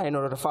truly die in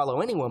order to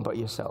follow anyone but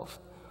yourself.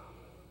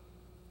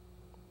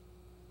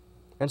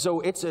 And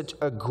so it's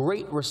a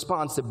great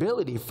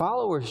responsibility.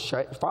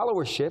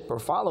 Followership or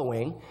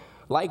following,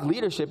 like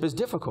leadership, is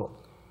difficult.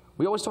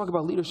 We always talk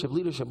about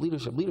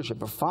leadership,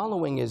 but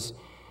following is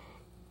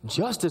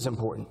just as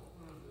important.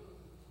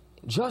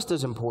 Just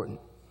as important.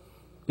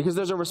 Because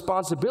there's a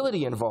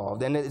responsibility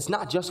involved, and it's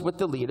not just with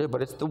the leader,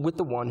 but it's with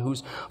the one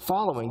who's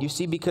following. You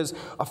see, because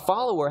a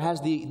follower has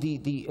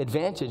the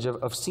advantage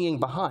of seeing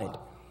behind.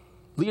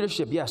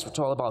 Leadership, yes, it's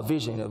all about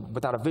vision.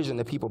 Without a vision,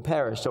 the people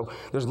perish. So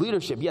there's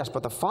leadership, yes,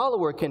 but the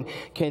follower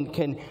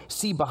can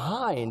see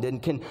behind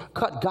and can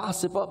cut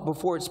gossip up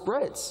before it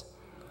spreads.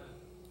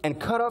 And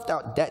cut off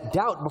that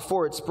doubt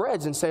before it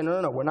spreads and say,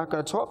 no, we're not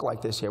going to talk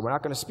like this here. We're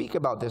not going to speak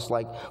about this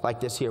like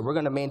this here. We're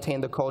going to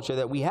maintain the culture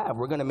that we have.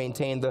 We're going to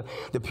maintain the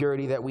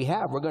purity that we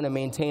have. We're going to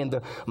maintain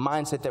the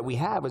mindset that we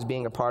have as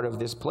being a part of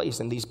this place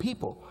and these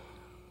people.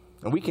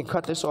 And we can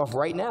cut this off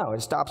right now.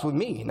 It stops with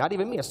me. Not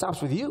even me. It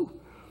stops with you.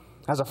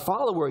 As a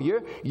follower,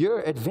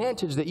 your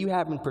advantage that you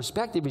have in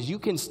perspective is you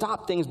can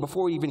stop things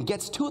before it even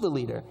gets to the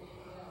leader.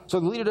 So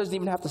the leader doesn't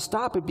even have to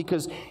stop it,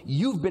 because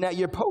you've been at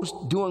your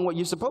post doing what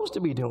you're supposed to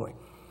be doing.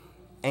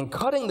 And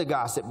cutting the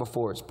gossip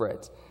before it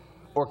spreads,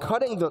 or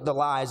cutting the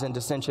lies and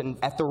dissension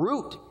at the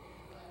root,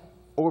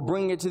 or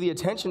bringing it to the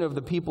attention of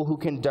the people who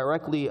can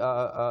directly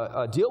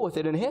deal with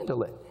it and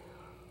handle it.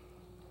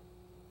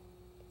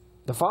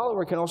 The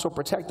follower can also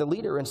protect the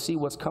leader and see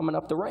what's coming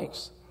up the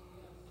ranks.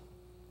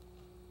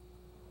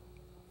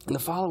 And the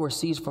follower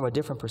sees from a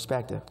different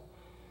perspective.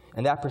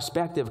 And that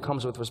perspective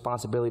comes with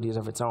responsibilities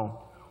of its own.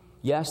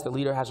 Yes, the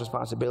leader has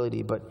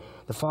responsibility, but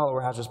the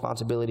follower has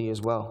responsibility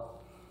as well.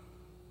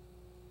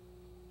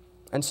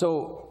 And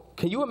so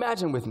Can you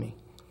imagine with me?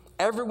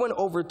 Everyone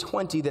over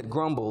 20 that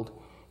grumbled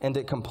and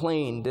that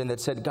complained and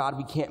that said, God,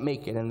 we can't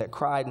make it, and that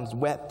cried and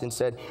wept and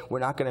said, we're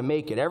not going to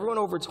make it. Everyone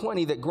over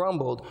 20 that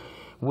grumbled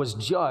was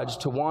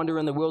judged to wander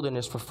in the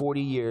wilderness for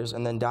 40 years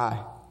and then die.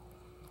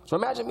 So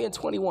imagine being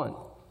 21.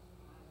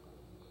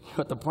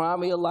 You're at the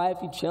prime of your life,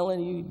 you're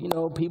chilling, you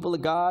know, people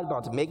of God,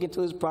 about to make it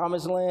to his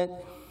promised land.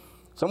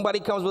 Somebody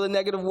comes with a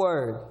negative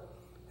word,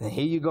 and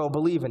here you go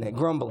believing it,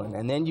 grumbling,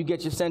 and then you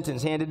get your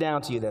sentence handed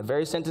down to you, that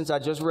very sentence I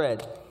just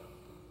read.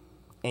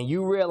 And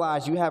you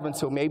realize you have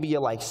until maybe you're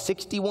like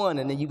 61,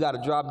 and then you got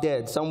to drop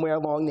dead somewhere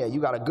along there.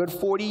 You got a good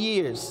 40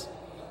 years.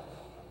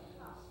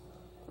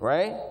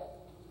 Right?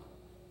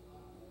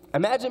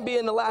 Imagine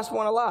being the last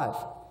one alive.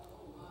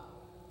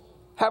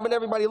 Having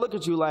everybody look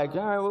at you like,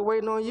 all right, we're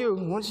waiting on you.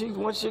 Once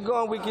you're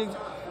gone, we can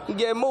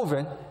get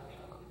moving.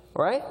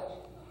 Right?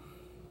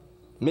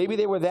 Maybe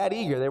they were that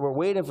eager. They were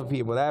waiting for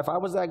people. That if I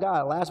was that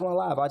guy, last one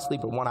alive, I'd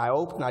sleep with one eye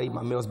open. I'd eat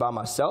my meals by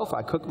myself.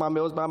 I'd cook my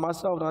meals by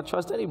myself. I don't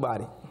trust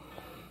anybody.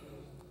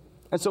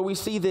 And so we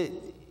see that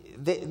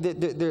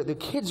the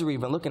kids are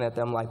even looking at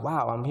them like,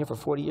 wow, I'm here for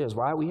 40 years.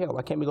 Why are we here?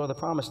 Why can't we go to the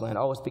promised land?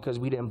 Oh, it's because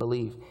we didn't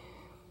believe.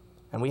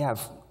 And we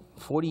have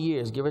 40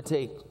 years, give or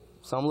take,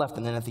 some left.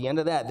 And then at the end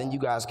of that, then you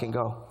guys can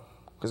go.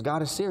 Because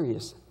God is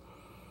serious.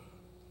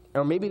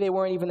 Or maybe they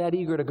weren't even that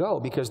eager to go,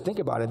 because think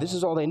about it. This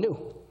is all they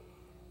knew.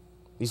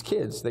 These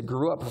kids that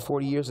grew up for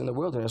 40 years in the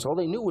wilderness, all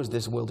they knew was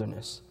this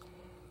wilderness.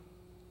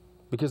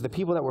 Because the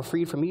people that were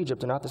freed from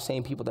Egypt are not the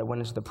same people that went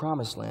into the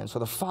promised land. So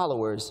the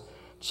followers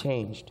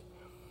changed,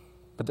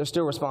 but they're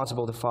still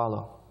responsible to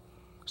follow.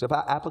 So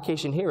the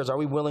application here is, are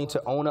we willing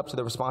to own up to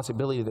the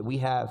responsibility that we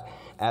have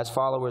as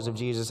followers of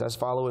Jesus, as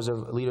followers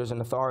of leaders in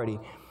authority,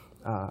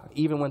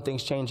 even when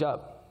things change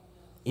up,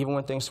 even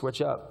when things switch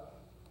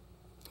up?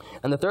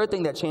 And the third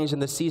thing that changed in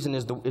this season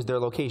is their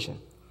location.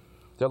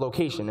 Their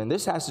location. And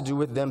this has to do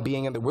with them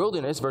being in the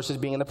wilderness versus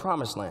being in the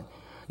promised land.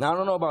 Now, I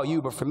don't know about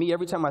you, but for me,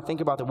 every time I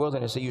think about the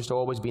wilderness, it used to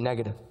always be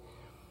negative.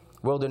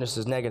 Wilderness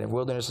is negative,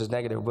 wilderness is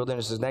negative,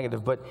 wilderness is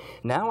negative. But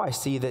now I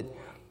see that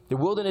the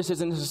wilderness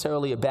isn't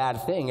necessarily a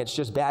bad thing. It's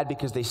just bad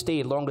because they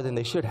stayed longer than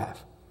they should have.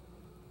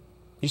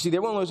 You see, they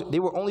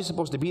were only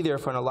supposed to be there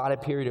for an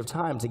allotted period of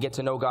time to get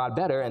to know God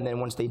better, and then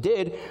once they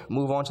did,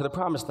 move on to the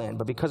promised land.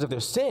 But because of their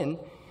sin,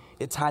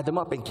 it tied them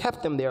up and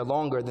kept them there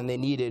longer than they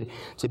needed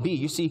to be.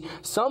 You see,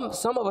 some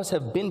of us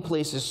have been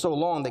places so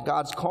long that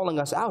God's calling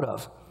us out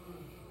of,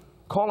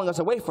 calling us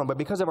away from. But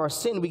because of our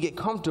sin, we get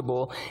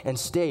comfortable and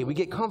stay. We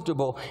get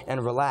comfortable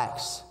and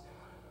relax.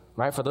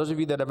 Right? For those of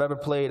you that have ever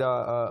played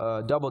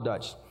double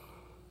dutch,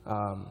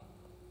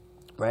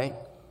 right?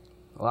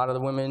 A lot of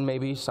the women,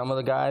 maybe. Some of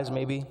the guys,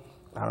 maybe.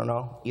 I don't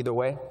know. Either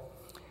way.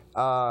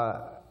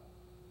 God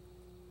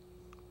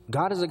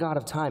is a God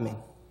of timing.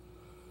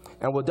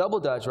 And with double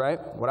dutch, right,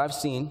 what I've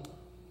seen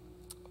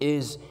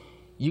is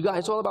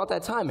it's all about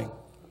that timing.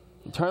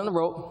 You turn the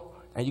rope,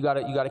 and you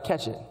gotta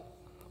catch it.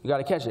 You got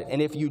to catch it.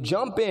 And if you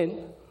jump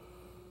in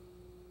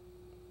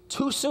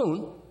too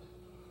soon,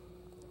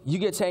 you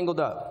get tangled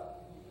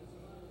up.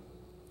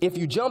 If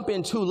you jump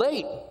in too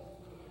late,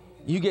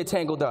 you get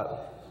tangled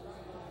up.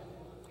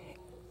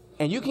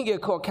 And you can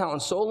get caught counting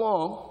so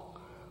long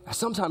that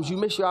sometimes you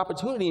miss your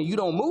opportunity and you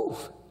don't move.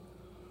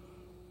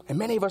 And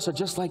many of us are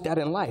just like that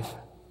in life.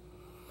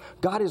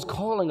 God is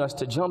calling us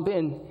to jump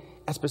in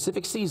at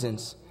specific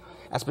seasons,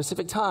 at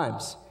specific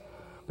times.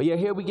 But yet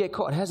here we get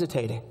caught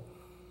hesitating.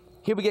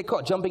 Here we get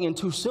caught jumping in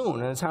too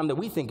soon at a time that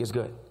we think is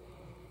good.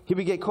 Here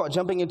we get caught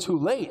jumping in too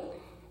late,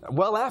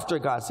 well after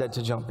God said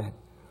to jump in.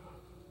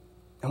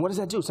 And what does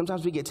that do?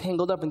 Sometimes we get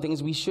tangled up in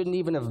things we shouldn't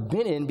even have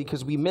been in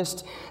because we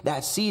missed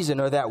that season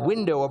or that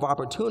window of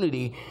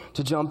opportunity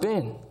to jump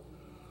in.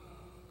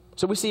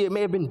 So we see it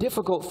may have been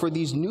difficult for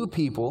these new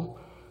people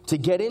to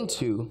get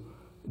into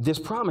this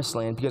promised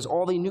land because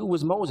all they knew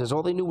was Moses.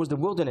 All they knew was the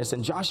wilderness.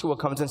 And Joshua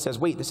comes and says,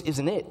 wait, this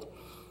isn't it.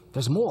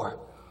 There's more.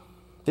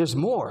 There's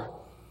more.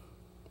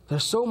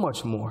 There's so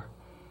much more.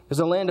 There's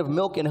a land of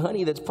milk and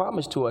honey that's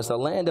promised to us, a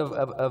land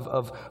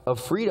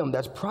of freedom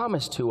that's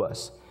promised to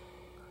us.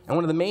 And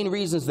one of the main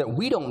reasons that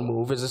we don't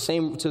move is the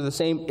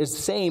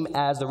same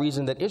as the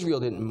reason that Israel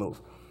didn't move.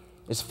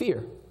 It's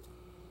fear.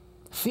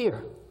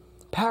 Fear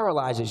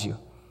paralyzes you.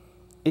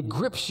 It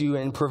grips you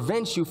and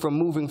prevents you from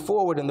moving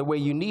forward in the way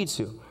you need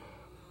to.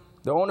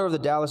 The owner of the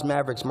Dallas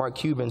Mavericks, Mark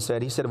Cuban,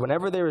 said,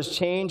 whenever there is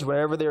change,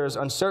 whenever there is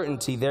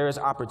uncertainty, there is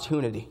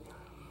opportunity.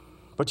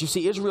 But you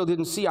see, Israel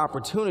didn't see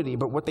opportunity,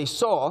 but what they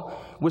saw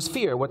was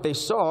fear. What they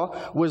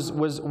saw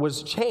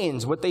was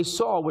chains. What they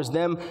saw was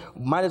them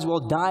might as well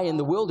die in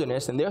the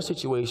wilderness in their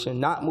situation,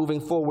 not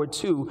moving forward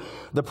to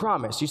the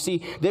promise. You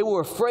see, they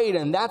were afraid,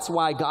 and that's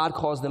why God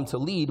caused them to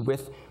lead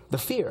with the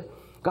fear.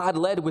 God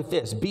led with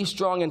this, be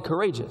strong and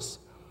courageous.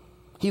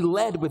 He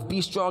led with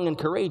be strong and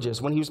courageous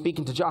when he was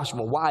speaking to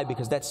Joshua. Why?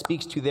 Because that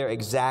speaks to their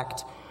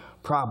exact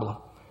problem.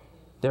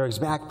 Their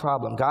exact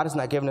problem. God has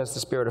not given us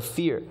the spirit of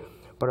fear,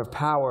 but of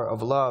power,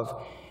 of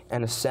love,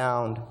 and a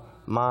sound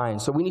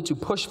mind. So we need to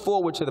push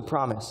forward to the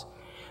promise.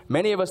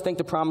 Many of us think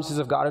the promises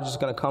of God are just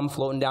going to come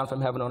floating down from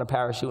heaven on a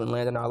parachute and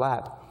land in our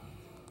lap.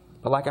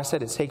 But like I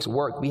said, it takes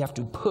work. We have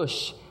to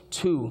push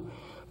to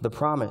the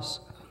promise.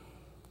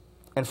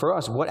 And for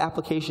us, what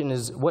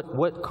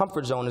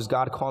comfort zone is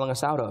God calling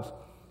us out of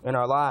in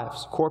our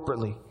lives,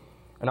 corporately?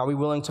 And are we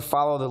willing to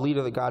follow the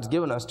leader that God's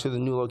given us to the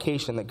new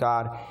location that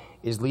God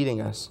is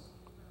leading us?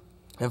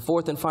 And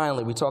fourth and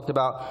finally, we talked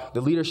about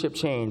the leadership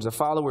change, the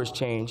followers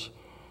change,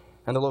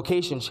 and the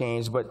location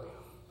change. But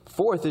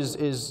fourth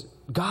is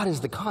God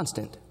is the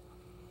constant.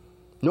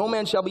 No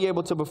man shall be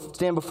able to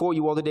stand before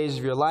you all the days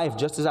of your life.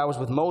 Just as I was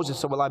with Moses,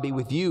 so will I be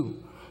with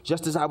you.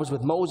 Just as I was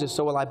with Moses,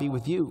 so will I be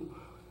with you.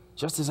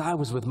 Just as I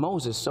was with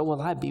Moses, so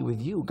will I be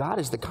with you. God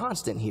is the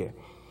constant here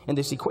in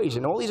this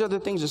equation. All these other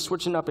things are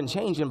switching up and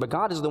changing, but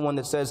God is the one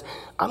that says,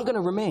 I'm going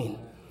to remain.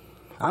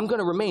 I'm going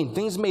to remain.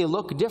 Things may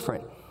look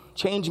different.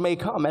 Change may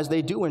come as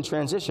they do in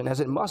transition, as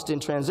it must in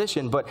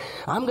transition, but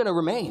I'm going to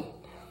remain.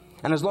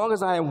 And as long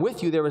as I am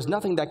with you, there is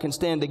nothing that can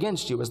stand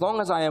against you. As long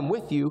as I am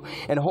with you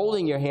and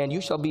holding your hand, you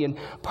shall be in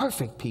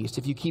perfect peace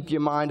if you keep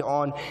your mind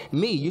on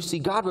me. You see,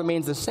 God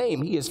remains the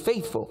same. He is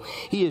faithful.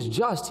 He is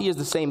just. He is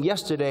the same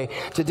yesterday,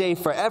 today,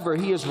 forever.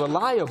 He is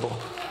reliable.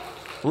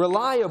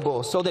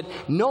 Reliable, so that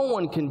no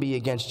one can be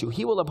against you.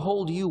 He will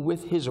uphold you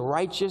with his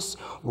righteous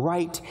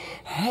right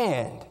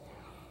hand.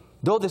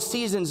 Though the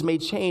seasons may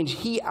change,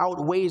 he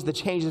outweighs the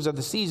changes of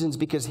the seasons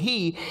because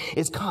he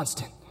is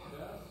constant.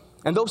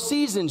 And though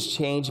seasons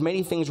change,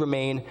 many things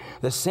remain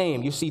the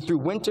same. You see, through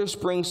winter,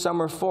 spring,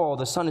 summer, fall,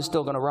 the sun is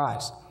still going to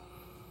rise.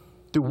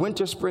 Through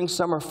winter, spring,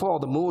 summer, fall,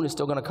 the moon is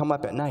still going to come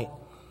up at night.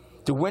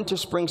 Through winter,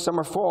 spring,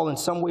 summer, fall, in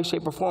some way,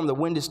 shape, or form, the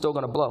wind is still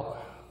going to blow.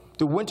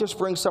 Through winter,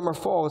 spring, summer,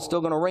 fall, it's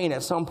still going to rain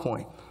at some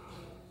point.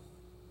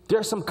 There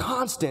are some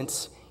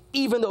constants,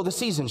 even though the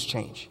seasons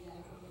change.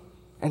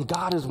 And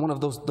God is one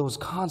of those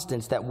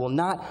constants that will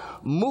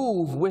not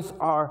move with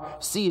our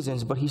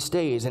seasons, but he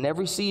stays. In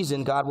every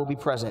season, God will be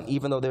present,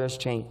 even though there is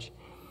change.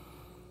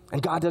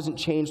 And God doesn't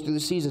change through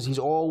the seasons. He's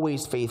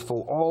always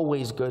faithful,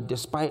 always good,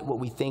 despite what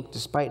we think,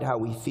 despite how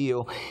we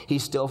feel.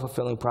 He's still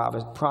fulfilling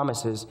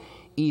promises,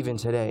 even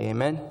today.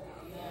 Amen?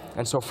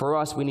 And so for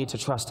us, we need to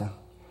trust him.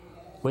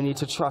 We need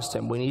to trust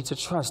him. We need to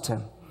trust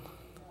him,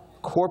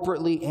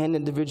 corporately and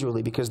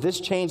individually, because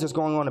this change that's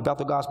going on at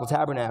Bethel Gospel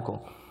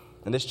Tabernacle,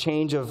 and this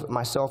change of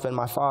myself and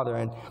my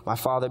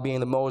father being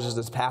the Moses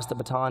that's passed the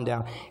baton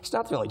down, it's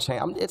not the only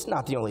change. It's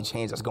not the only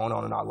change that's going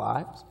on in our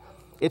lives.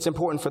 It's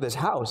important for this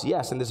house,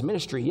 yes, and this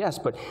ministry, yes,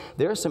 but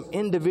there are some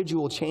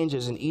individual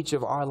changes in each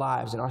of our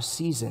lives and our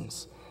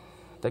seasons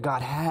that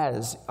God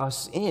has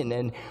us in,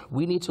 and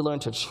we need to learn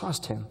to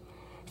trust him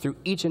through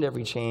each and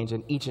every change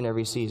and each and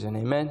every season.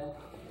 Amen?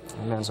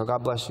 Amen. So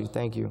God bless you.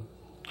 Thank you.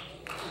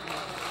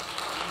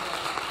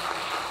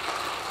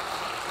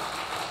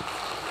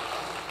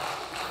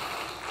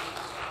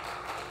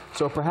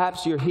 So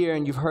perhaps you're here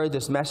and you've heard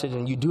this message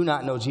and you do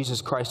not know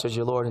Jesus Christ as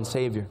your Lord and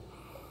Savior.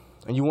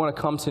 And you want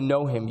to come to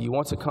know him. You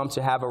want to come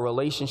to have a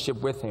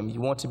relationship with him. You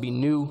want to be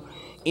new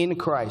in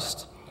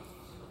Christ.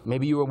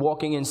 Maybe you were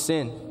walking in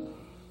sin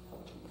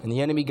and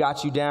the enemy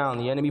got you down.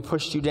 The enemy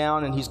pushed you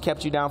down and he's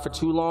kept you down for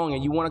too long,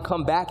 and you want to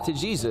come back to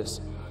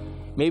Jesus.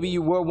 Maybe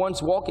you were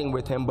once walking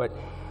with him, but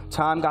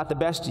time got the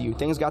best of you.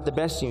 Things got the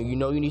best of you. You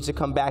know you need to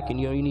come back, and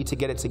you know you need to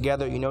get it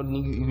together. You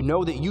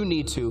know that you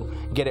need to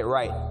get it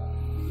right.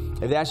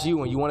 If that's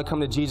you and you want to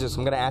come to Jesus,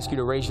 I'm going to ask you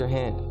to raise your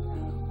hand.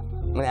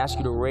 I'm going to ask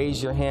you to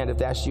raise your hand if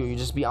that's you. You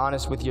just be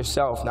honest with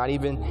yourself. Not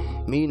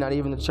even me, not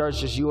even the church,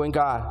 just you and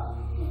God.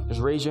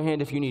 Just raise your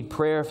hand if you need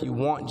prayer, if you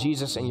want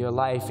Jesus in your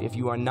life, if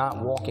you are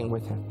not walking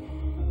with him.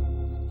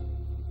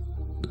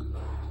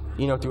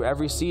 You know, through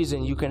every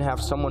season, you can have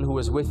someone who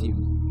is with you.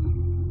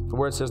 The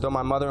word says, though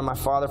my mother and my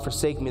father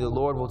forsake me, the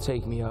Lord will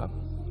take me up.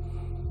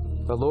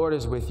 The Lord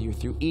is with you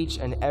through each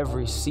and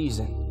every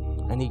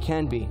season, and he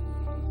can be.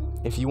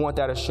 If you want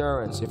that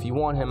assurance, if you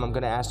want him, I'm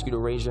going to ask you to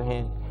raise your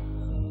hand.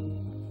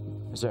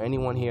 Is there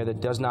anyone here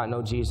that does not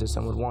know Jesus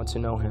and would want to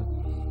know him?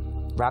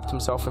 Wrapped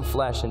himself in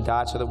flesh and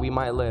died so that we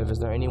might live. Is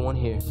there anyone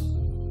here?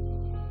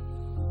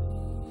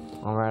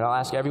 All right, I'll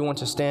ask everyone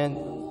to stand.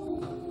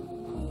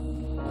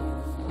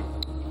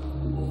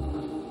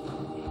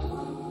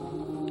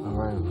 All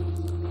right.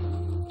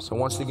 So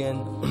once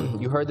again,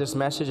 you heard this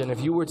message, and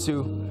if you were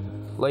to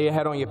lay your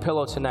head on your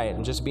pillow tonight,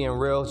 and just being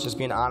real, just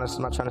being honest,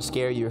 I'm not trying to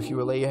scare you. If you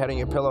would lay your head on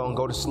your pillow and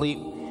go to sleep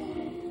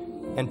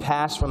and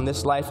pass from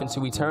this life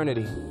into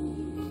eternity,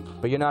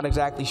 but you're not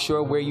exactly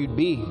sure where you'd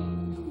be,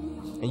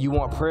 and you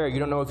want prayer, you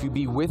don't know if you'd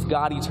be with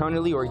God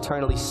eternally or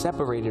eternally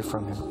separated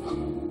from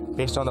him,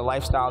 based on the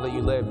lifestyle that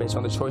you live, based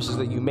on the choices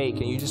that you make,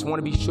 and you just want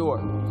to be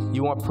sure,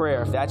 you want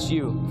prayer. If that's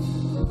you,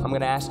 I'm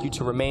going to ask you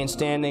to remain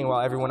standing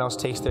while everyone else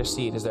takes their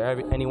seat. Is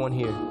there anyone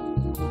here?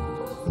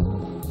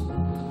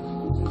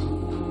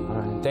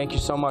 Thank you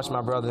so much,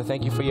 my brother.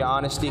 Thank you for your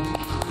honesty.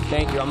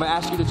 Thank you. I'm going to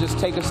ask you to just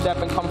take a step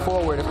and come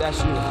forward if that's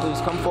you. Please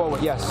come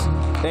forward. Yes.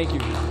 Thank you.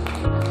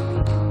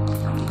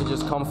 You can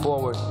just come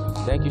forward.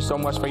 Thank you so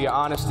much for your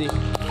honesty.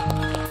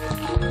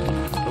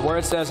 The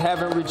word says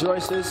heaven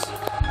rejoices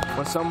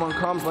when someone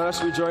comes. Let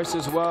us rejoice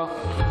as well.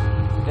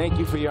 Thank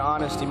you for your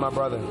honesty, my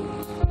brother.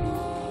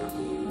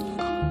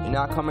 You're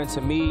not coming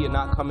to me. You're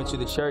not coming to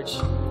the church.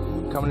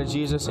 coming to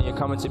Jesus and you're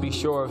coming to be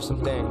sure of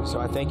some things. So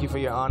I thank you for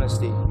your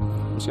honesty.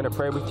 I'm just going to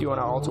pray with you, and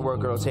our altar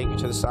worker will take you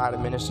to the side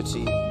and minister to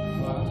you.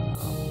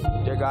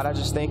 Dear God, I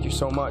just thank you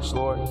so much,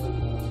 Lord.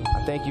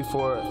 I thank you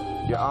for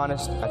your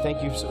honesty. I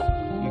thank you.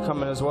 You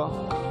coming as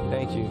well?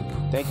 Thank you.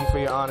 Thank you for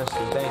your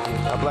honesty. Thank you.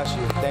 God bless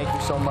you. Thank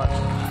you so much.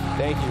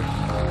 Thank you.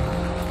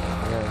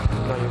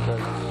 Yeah, no, you're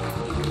good.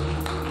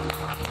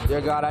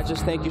 Dear God, I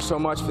just thank you so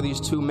much for these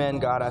two men,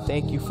 God. I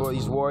thank you for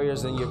these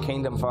warriors in your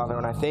kingdom, Father.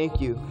 And I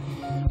thank you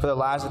for the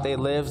lives that they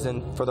lived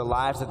and for the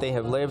lives that they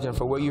have lived and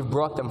for where you've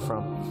brought them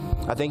from.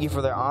 I thank you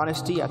for their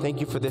honesty. I thank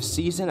you for this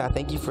season. I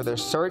thank you for their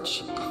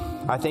search.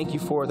 I thank you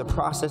for the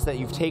process that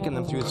you've taken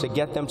them through to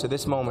get them to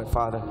this moment,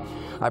 Father.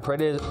 I pray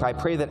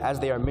that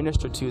as they are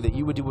ministered to, that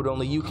you would do what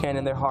only you can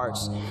in their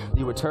hearts. That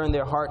you would turn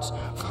their hearts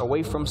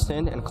away from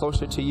sin and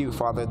closer to you,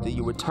 Father. That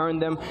you would turn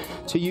them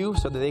to you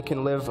so that they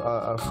can live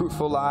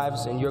fruitful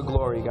lives in your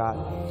glory, God.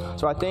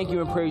 So I thank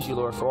you and praise you,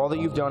 Lord, for all that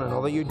you've done and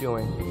all that you're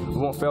doing. We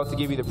won't fail to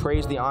give you the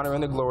praise, the honor,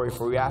 and the glory,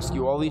 for we ask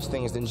you all these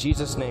things. In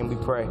Jesus' name we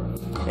pray.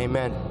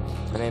 Amen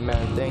and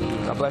amen. Thank you.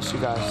 God bless you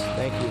guys.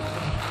 Thank you.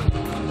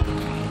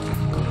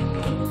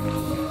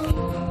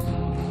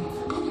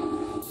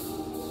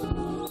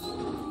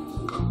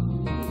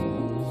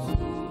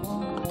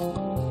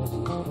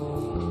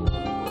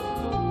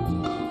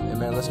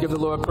 Let's give the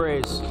Lord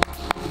praise.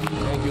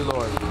 Thank you,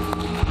 Lord.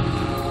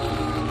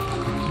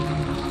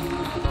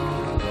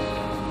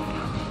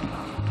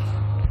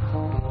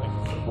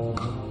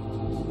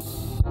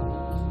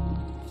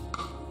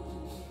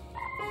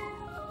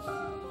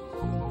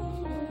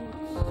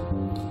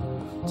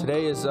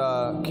 Today is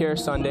Care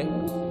Sunday,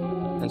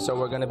 and so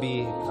we're going to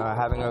be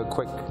having a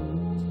quick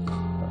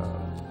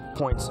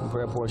points and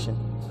prayer portion.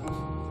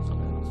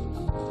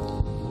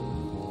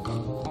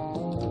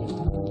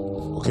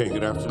 Okay,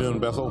 good afternoon,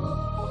 Bethel.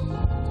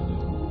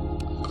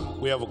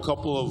 We have a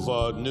couple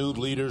of new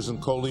leaders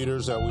and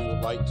co-leaders that we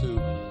would like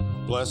to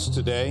bless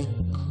today.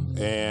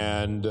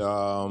 And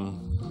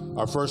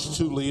our first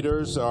two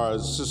leaders are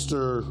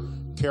Sister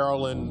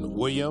Carolyn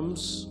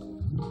Williams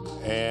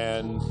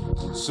and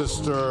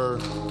Sister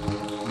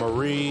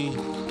Marie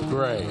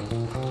Gray.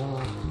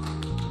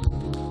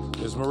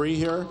 Is Marie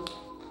here?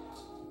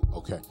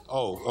 Okay.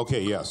 Oh,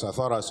 okay, yes. I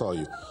thought I saw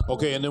you.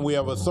 Okay, and then we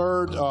have a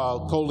third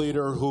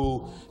co-leader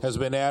who has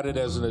been added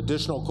as an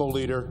additional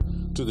co-leader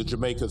to the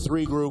Jamaica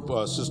 3 group,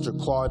 Sister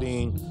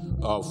Claudine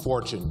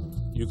Fortune.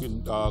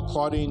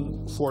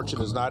 Claudine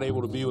Fortune is not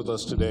able to be with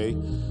us today.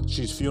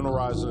 She's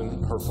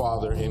funeralizing her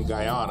father in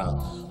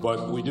Guyana.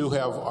 But we do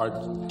have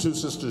our two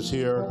sisters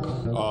here,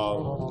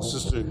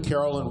 Sister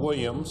Carolyn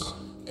Williams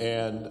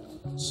and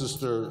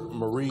Sister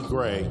Marie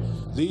Gray.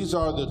 These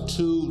are the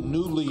two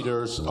new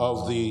leaders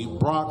of the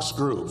Bronx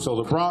group. So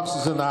the Bronx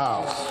is in the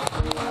house.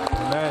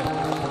 Amen.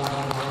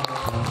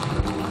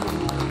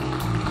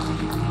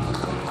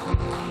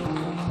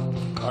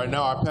 All right,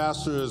 now our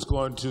pastor is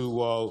going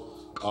to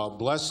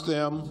bless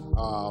them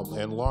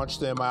and launch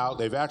them out.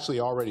 They've actually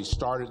already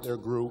started their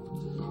group,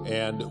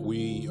 and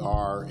we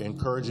are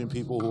encouraging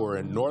people who are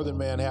in northern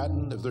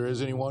Manhattan, if there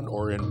is anyone,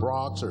 or in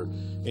Bronx or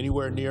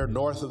anywhere near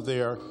north of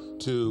there,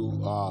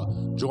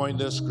 to join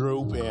this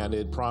group, and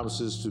it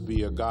promises to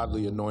be a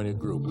godly anointed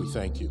group. We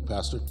thank you.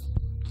 Pastor?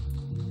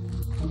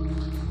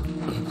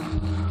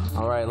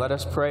 All right, let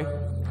us pray.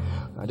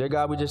 Dear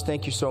God, we just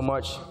thank you so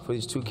much for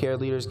these two care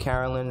leaders,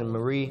 Carolyn and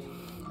Marie,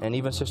 and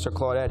even Sister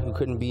Claudette, who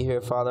couldn't be here,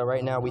 Father.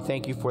 Right now, we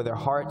thank you for their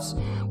hearts.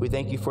 We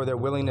thank you for their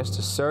willingness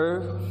to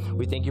serve.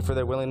 We thank you for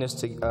their willingness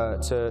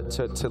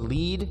to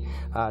lead,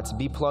 to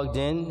be plugged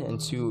in,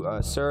 and to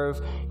serve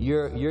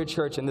your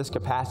church in this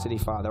capacity,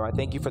 Father. I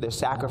thank you for their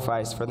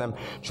sacrifice, for them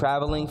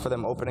traveling, for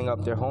them opening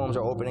up their homes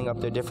or opening up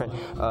their different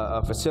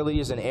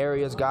facilities and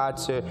areas, God,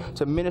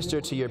 to minister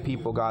to your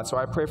people, God. So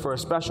I pray for a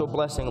special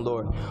blessing,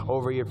 Lord,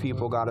 over your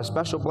people, God, a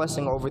special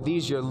blessing over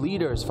these, your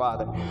leaders,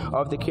 Father,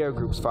 of the care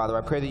groups, Father.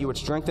 I pray that you would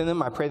strengthen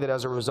them. I pray that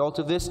as a result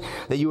of this,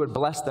 that you would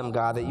bless them,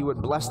 God, that you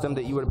would bless them,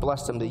 that you would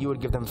bless them, that you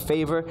would give them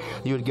favor,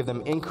 that you would give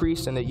them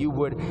increase, and that you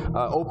would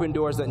open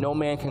doors that no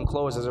man can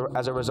close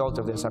as a result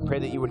of this. I pray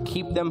that you would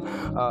keep them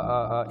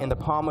in the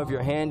palm of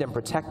your hand and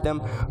protect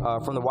them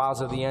from the wiles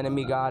of the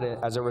enemy, God,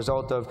 as a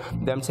result of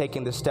them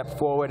taking this step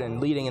forward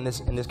and leading in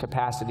this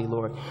capacity,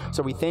 Lord.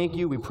 So we thank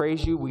you, we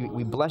praise you,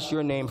 we bless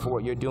your name for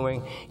what you're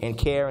doing in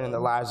care and in the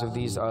lives of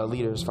these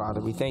leaders,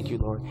 Father. We thank you,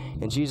 Lord.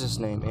 In Jesus'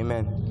 name,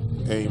 amen.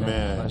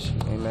 Amen.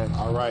 Amen.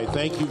 All right.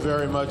 Thank you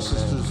very much,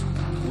 sisters.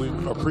 We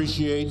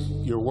appreciate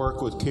your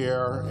work with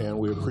CARE, and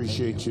we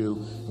appreciate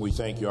you. We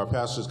thank you. Our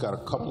pastor's got a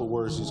couple of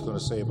words he's going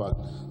to say about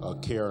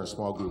CARE and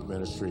small group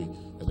ministry,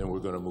 and then we're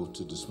going to move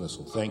to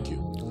dismissal. Thank you.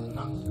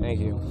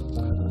 Thank you.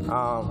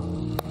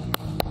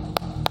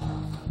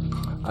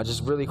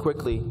 Just really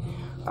quickly,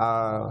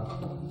 my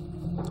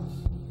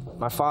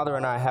father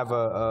and I have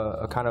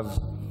a kind of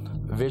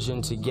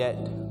vision to get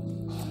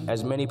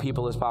as many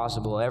people as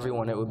possible,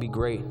 everyone. It would be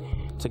great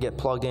to get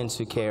plugged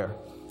into CARE.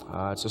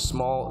 It's a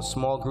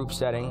small group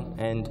setting,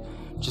 and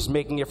just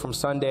making it from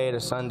Sunday to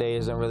Sunday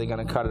isn't really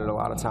going to cut it a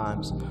lot of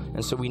times.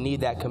 And so we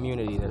need that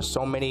community. There's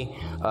so many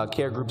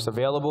CARE groups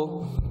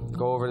available.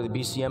 go over to the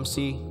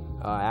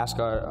BCMC, ask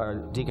our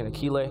Deacon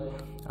Akile.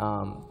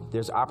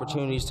 There's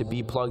opportunities to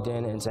be plugged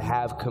in and to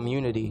have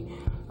community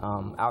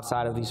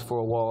outside of these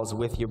four walls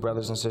with your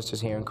brothers and sisters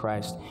here in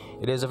Christ.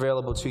 It is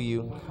available to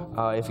you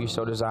if you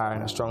so desire,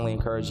 and I strongly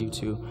encourage you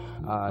to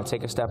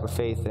take a step of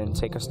faith and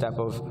take a step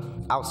of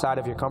outside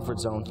of your comfort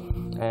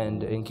zone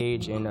and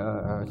engage in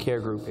a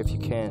care group if you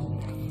can.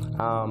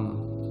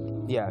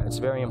 Yeah, it's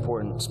very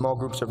important. Small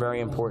groups are very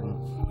important.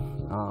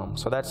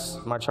 So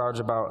that's my charge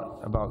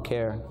about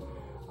care.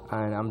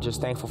 And I'm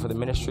just thankful for the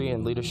ministry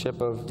and leadership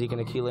of Deacon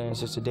Akile and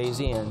Sister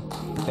Daisy, and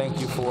thank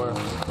you for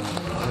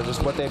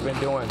just what they've been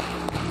doing.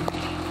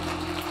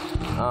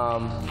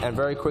 And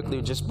very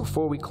quickly, just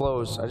before we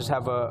close, I just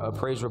have a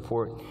praise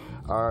report.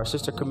 Our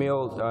sister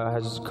Camille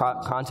has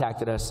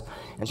contacted us,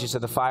 and she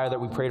said the fire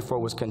that we prayed for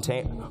was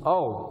contained.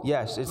 Oh,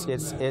 yes, it's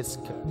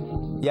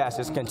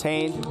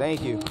contained.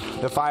 Thank you.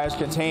 The fire is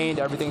contained.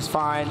 Everything's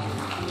fine.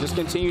 Just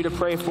continue to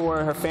pray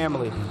for her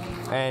family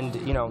and,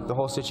 the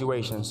whole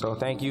situation. So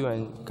thank you,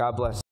 and God bless.